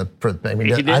he doesn't.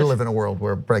 I live in a world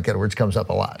where Blake Edwards comes up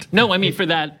a lot. No, I mean for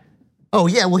that. Oh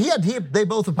yeah, well they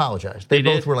both apologized. They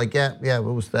both were like, yeah, it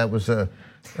was.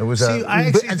 See,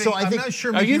 I'm not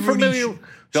sure. Are you familiar?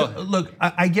 So look,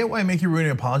 I get why Mickey Rooney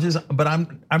apologized, but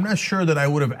I'm not sure that I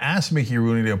would have asked Mickey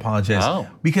Rooney to apologize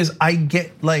because I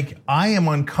am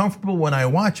uncomfortable when I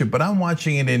watch it, but I'm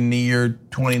watching it in the year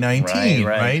 2019,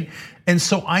 right? And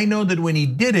so I know that when he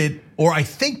did it, or I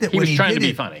think that when he trying did to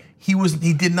it, be funny.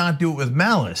 He did not do it with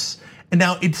malice. And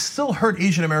now it still hurt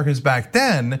Asian Americans back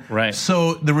then. Right.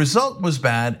 So the result was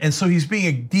bad. And so he's being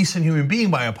a decent human being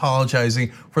by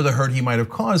apologizing for the hurt he might have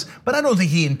caused. But I don't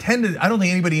think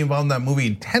anybody involved in that movie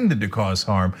intended to cause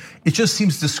harm. It just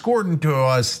seems discordant to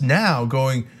us now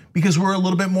going, because we're a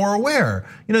little bit more aware.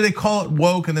 They call it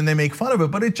woke and then they make fun of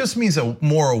it, but it just means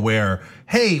more aware.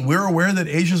 Hey, we're aware that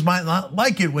Asians might not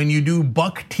like it when you do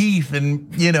buck teeth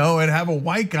and have a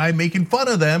white guy making fun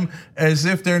of them as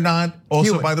if they're not,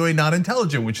 also by the way, not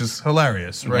intelligent, which is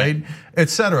hilarious, right?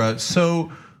 Etc.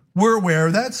 So we're aware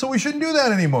of that, so we shouldn't do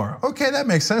that anymore. Okay, that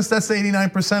makes sense. That's the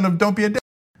 89% of don't be a dick.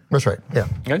 That's right, yeah.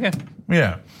 Okay.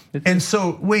 Yeah. And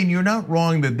so, Wayne, you're not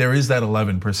wrong that there is that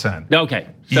 11%. Okay.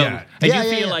 So, and you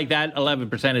feel like that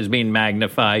 11% is being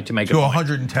magnified to make it to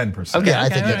 110%. Okay, I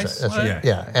think that's right.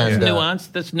 Yeah, and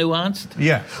nuanced. That's nuanced.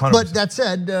 Yeah, 100%. But that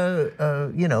said,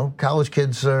 college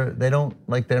kids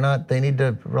they need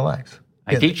to relax.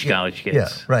 I teach college kids. Yeah,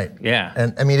 right. Yeah.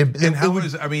 And I mean,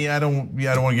 I don't want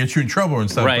to get you in trouble and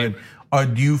stuff, Right.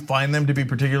 but do you find them to be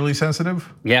particularly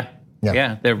sensitive? Yeah.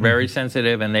 They're very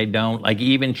sensitive, and they don't like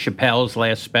even Chappelle's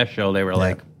last special. They were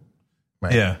like,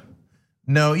 right. Yeah.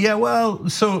 No, yeah, well,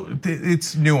 so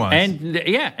it's nuanced. And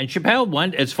Chappelle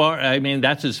went as far. I mean,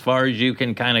 that's as far as you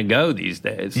can kind of go these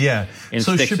days. Yeah.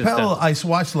 So sticks and Chappelle, stones. I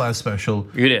watched the last special.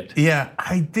 You did? Yeah,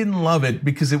 I didn't love it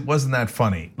because it wasn't that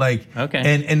funny. Like,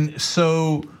 okay. And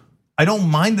so I don't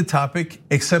mind the topic,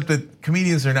 except that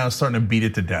comedians are now starting to beat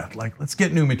it to death. Like, let's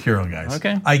get new material, guys.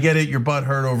 Okay. I get it, your butt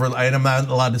hurt over, and I'm not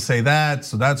allowed to say that,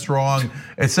 so that's wrong,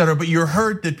 etc. But you're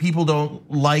hurt that people don't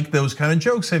like those kind of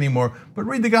jokes anymore. But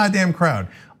read the goddamn crowd.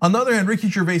 On the other hand, Ricky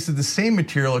Gervais did the same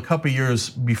material a couple years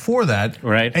before that,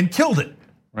 right, and killed it.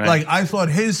 Right. Like, I thought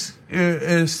his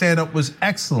stand-up was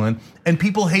excellent, and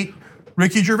people hate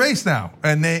Ricky Gervais now,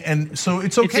 and so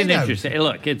it's okay. It's interesting.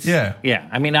 Look, it's yeah.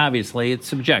 I mean, obviously, it's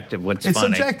subjective. It's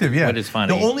funny? Subjective, yeah. What is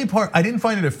funny? The only part I didn't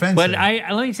find it offensive. But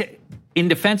let me say, in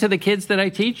defense of the kids that I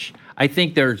teach, I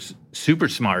think they're super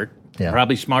smart. Yeah.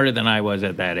 Probably smarter than I was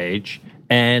at that age,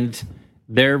 and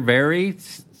they're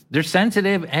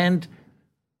sensitive and.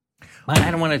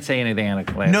 I don't want to say anything out of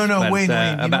class. No, Wayne,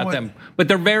 about them. But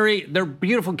they're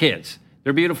beautiful kids.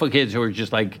 They're beautiful kids who are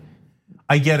just like,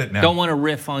 I get it now. Don't want to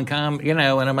riff on comedy, and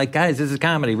I'm like, guys, this is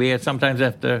comedy. We sometimes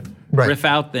have to riff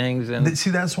out things. And see,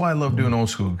 that's why I love doing old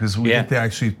school, because we get to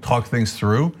actually talk things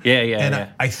through. Yeah.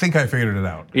 I think I figured it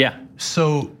out. Yeah.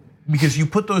 So because you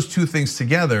put those two things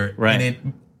together,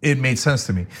 and it made sense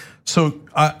to me. So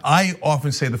I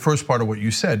often say the first part of what you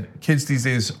said, kids these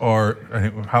days are,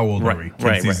 how old are we?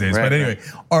 Kids these days, but anyway,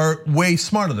 are way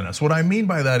smarter than us. What I mean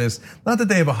by that is not that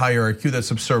they have a higher IQ,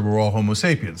 that's absurd, we're all Homo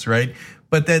sapiens, right?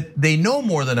 But that they know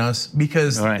more than us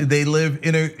because they live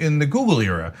in the Google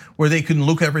era where they can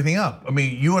look everything up. I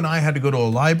mean, you and I had to go to a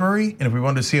library, and if we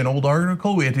wanted to see an old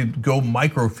article, we had to go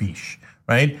microfiche.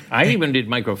 Right? I even did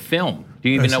microfilm. Do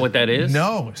you even know what that is?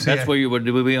 No. That's where you would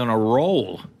be on a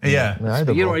roll. Yeah.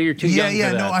 You're too young for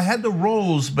that. No, I had the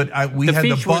rolls, but we had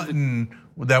the button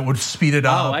that would speed it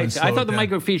up. I thought the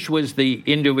microfiche was the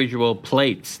individual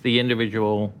plates, the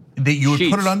individual that you would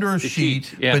sheets, put it under a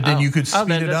sheet, but then you could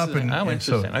speed it up.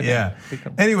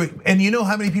 Anyway, and you know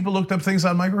how many people looked up things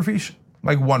on microfiche?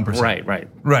 Like 1%.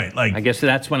 Right. Like, I guess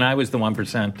that's when I was the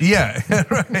 1%. Yeah,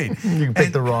 right. You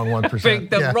picked the wrong 1%. Picked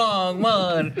the wrong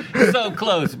one. So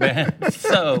close, man.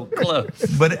 So close.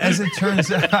 But as it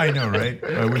turns out, I know, right?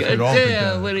 I wish we'd all picked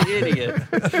that. What an idiot.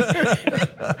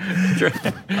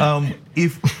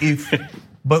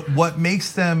 But what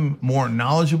makes them more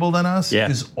knowledgeable than us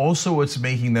is also what's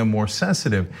making them more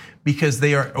sensitive, because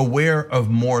they are aware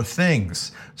of more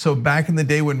things. So back in the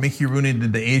day when Mickey Rooney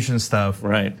did the Asian stuff,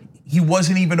 he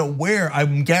wasn't even aware,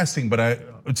 I'm guessing, but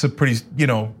it's a pretty,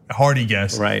 hardy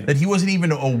guess, that he wasn't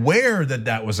even aware that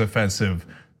that was offensive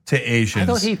to Asians.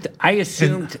 I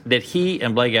assumed that he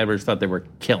and Blake Edwards thought they were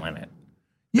killing it.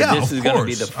 Yeah, this is going to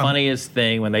be the funniest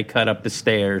thing when they cut up the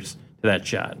stairs to that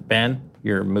shot. Ben,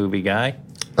 you're a movie guy.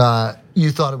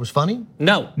 You thought it was funny?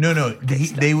 No.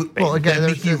 They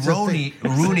Mickey Rooney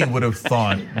would have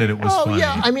thought that it was funny.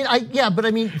 Yeah,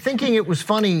 thinking it was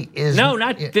funny is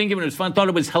not thinking it was fun. Thought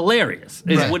it was hilarious.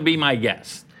 Would be my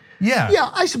guess. Yeah,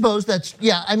 I suppose that's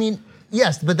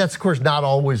yes, but that's of course not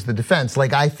always the defense.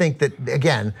 Like I think that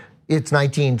again, it's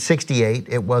 1968.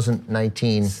 It wasn't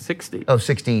 1960. Oh,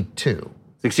 62.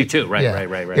 62. Right.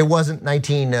 It wasn't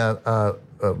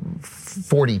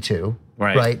 1942.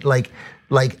 Right. Like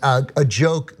a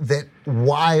joke that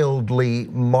wildly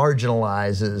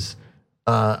marginalizes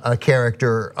a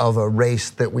character of a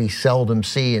race that we seldom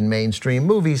see in mainstream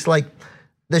movies. Like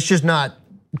that's just not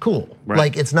cool.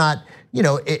 Like it's not.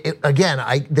 Again,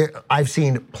 I've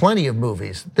seen plenty of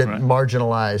movies that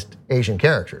marginalized Asian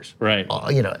characters.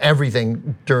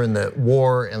 Everything during the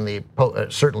war and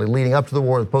certainly leading up to the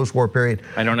war, the post-war period.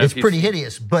 I don't know. It's pretty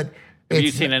hideous, but. Have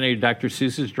you seen any of Dr.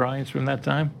 Seuss's drawings from that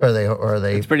time? Are they?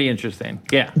 It's pretty interesting.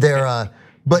 Yeah.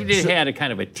 But he had a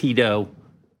kind of a Tito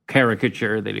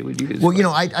caricature that he would use.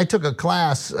 Well, I took a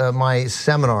class. My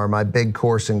seminar, my big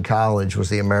course in college was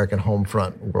the American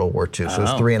Homefront World War II. So it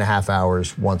was 3.5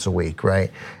 hours once a week,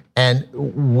 right? And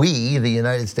we, the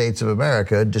United States of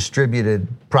America, distributed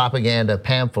propaganda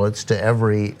pamphlets to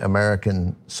every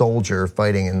American soldier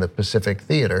fighting in the Pacific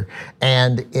Theater,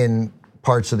 and in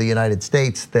parts of the United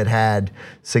States that had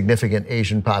significant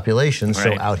Asian populations,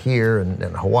 so out here and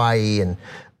Hawaii, and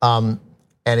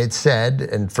it said,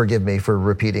 and forgive me for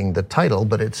repeating the title,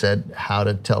 but it said how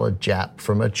to tell a Jap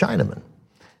from a Chinaman,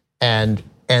 and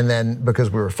then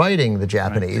because we were fighting the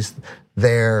Japanese,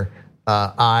 their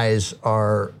eyes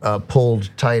are pulled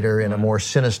tighter in a more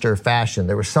sinister fashion.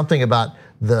 There was something about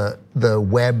the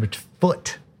webbed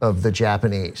foot of the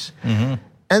Japanese. And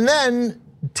then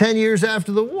 10 years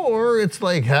after the war, it's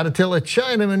like how to tell a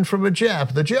Chinaman from a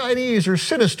Jap. The Chinese are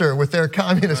sinister with their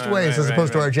communist ways as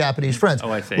opposed to our Japanese friends.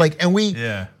 Oh, I see.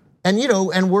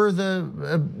 And we're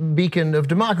the beacon of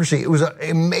democracy. It was an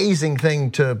amazing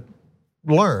thing to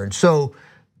learn. So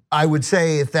I would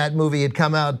say if that movie had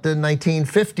come out in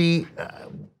 1950,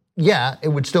 yeah, it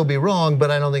would still be wrong,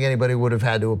 but I don't think anybody would have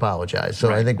had to apologize.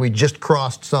 So I think we just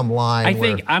crossed some line. I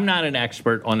think I'm not an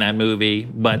expert on that movie,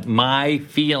 but my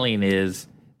feeling is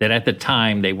that at the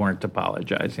time they weren't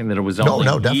apologizing, that it was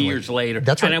only years later.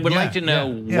 That's right. And I would like to know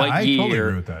what year. Totally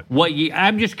agree with that. What year?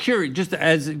 I'm just curious,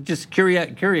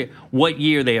 curious. What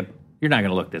year they? You're not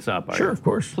going to look this up, are you? Sure, of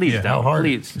course. Please don't.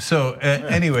 Please. So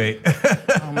anyway.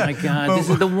 Oh my God! This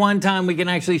is the one time we can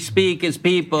actually speak as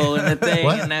people and the thing.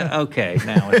 What? And that. Okay,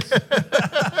 now it's.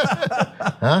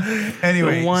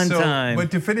 Anyway, the one time. But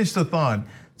to finish the thought,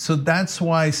 so that's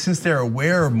why, since they're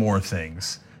aware of more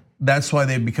things, that's why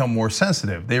they become more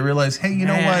sensitive. They realize, hey, you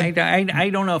know what?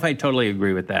 I don't know if I totally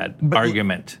agree with that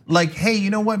argument. Like, hey, you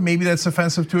know what? Maybe that's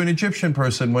offensive to an Egyptian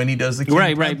person when he does the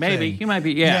right, maybe thing. you might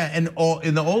be, yeah. And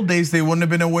in the old days, they wouldn't have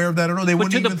been aware of that at all. They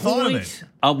wouldn't even thought of it. To the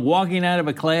point of walking out of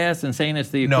a class and saying it's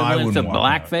the equivalent of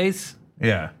blackface.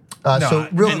 Yeah. And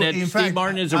that Steve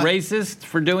Martin is a racist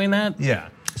for doing that. Yeah.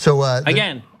 So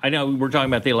again, I know we're talking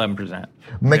about the 11%.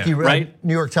 Mickey, right?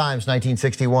 New York Times,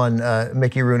 1961.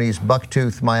 Mickey Rooney's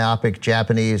bucktooth, myopic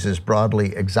Japanese is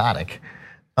broadly exotic.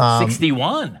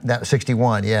 61. That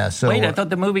 61, yeah. So wait, I thought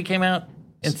the movie came out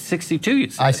in 62. You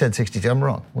said. I said 62. I'm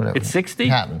wrong. Whatever. It's 60. It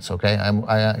happens. Okay. I'm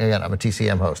a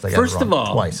TCM host. I got First it wrong of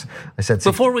all, twice. I said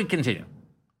 60. Before we continue,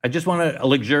 I just want to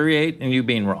luxuriate in you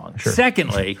being wrong. Sure.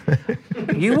 Secondly,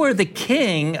 you were the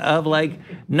king of like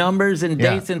numbers and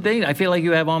dates and things. I feel like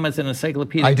you have almost an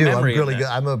encyclopedic I do. memory. I'm really good.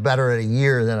 I'm better at a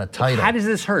year than a title. How does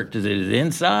this hurt? Is it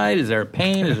inside? Is there a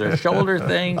pain? Is there a shoulder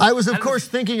thing? I was, of course,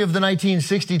 thinking of the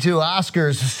 1962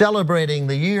 Oscars celebrating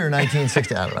the year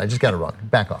 1960. I don't know. I just got it wrong.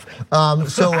 Back off. I'm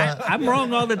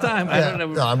wrong all the time.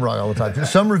 No, I'm wrong all the time.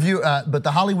 Some review, but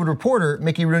the Hollywood Reporter,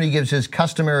 Mickey Rooney gives his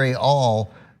customary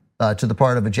all to the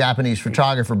part of a Japanese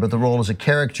photographer, but the role is a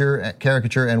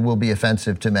caricature and will be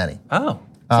offensive to many. Oh,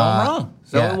 so I'm wrong.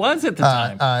 So it was at the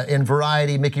time. In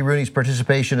Variety, Mickey Rooney's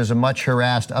participation as a much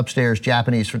harassed upstairs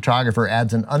Japanese photographer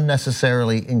adds an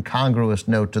unnecessarily incongruous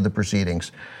note to the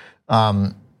proceedings.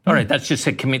 All right, that's just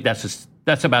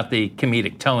that's about the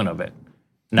comedic tone of it,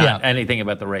 not anything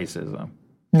about the racism.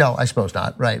 No, I suppose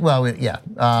not. Right. Well, yeah.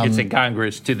 It's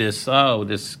incongruous to this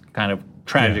kind of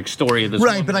tragic story of this.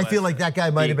 Right, but I feel like that guy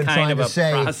might have been trying to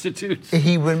say prostitute.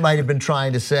 He might have been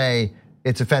trying to say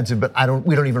it's offensive, but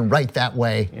we don't even write that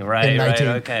way. Right, in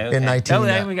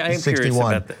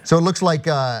 1961. So it looks like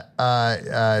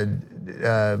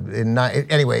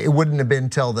anyway, it wouldn't have been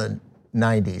till the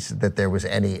 90s that there was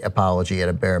any apology at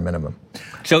a bare minimum.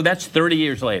 So that's 30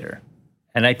 years later.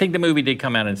 And I think the movie did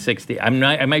come out in 60.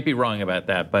 I might be wrong about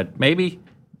that, but maybe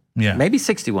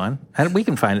 61. We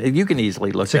can find it. You can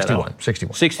easily look 61, that up.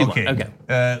 61. Okay.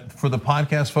 For the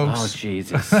podcast, folks. Oh,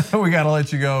 Jesus. We got to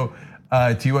let you go.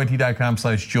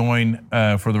 TYT.com/join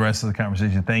for the rest of the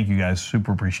conversation. Thank you guys.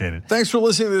 Super appreciate it. Thanks for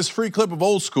listening to this free clip of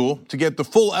Old School. To get the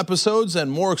full episodes and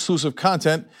more exclusive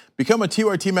content, become a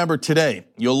TYT member today.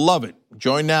 You'll love it.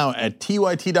 Join now at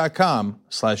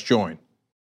TYT.com/join.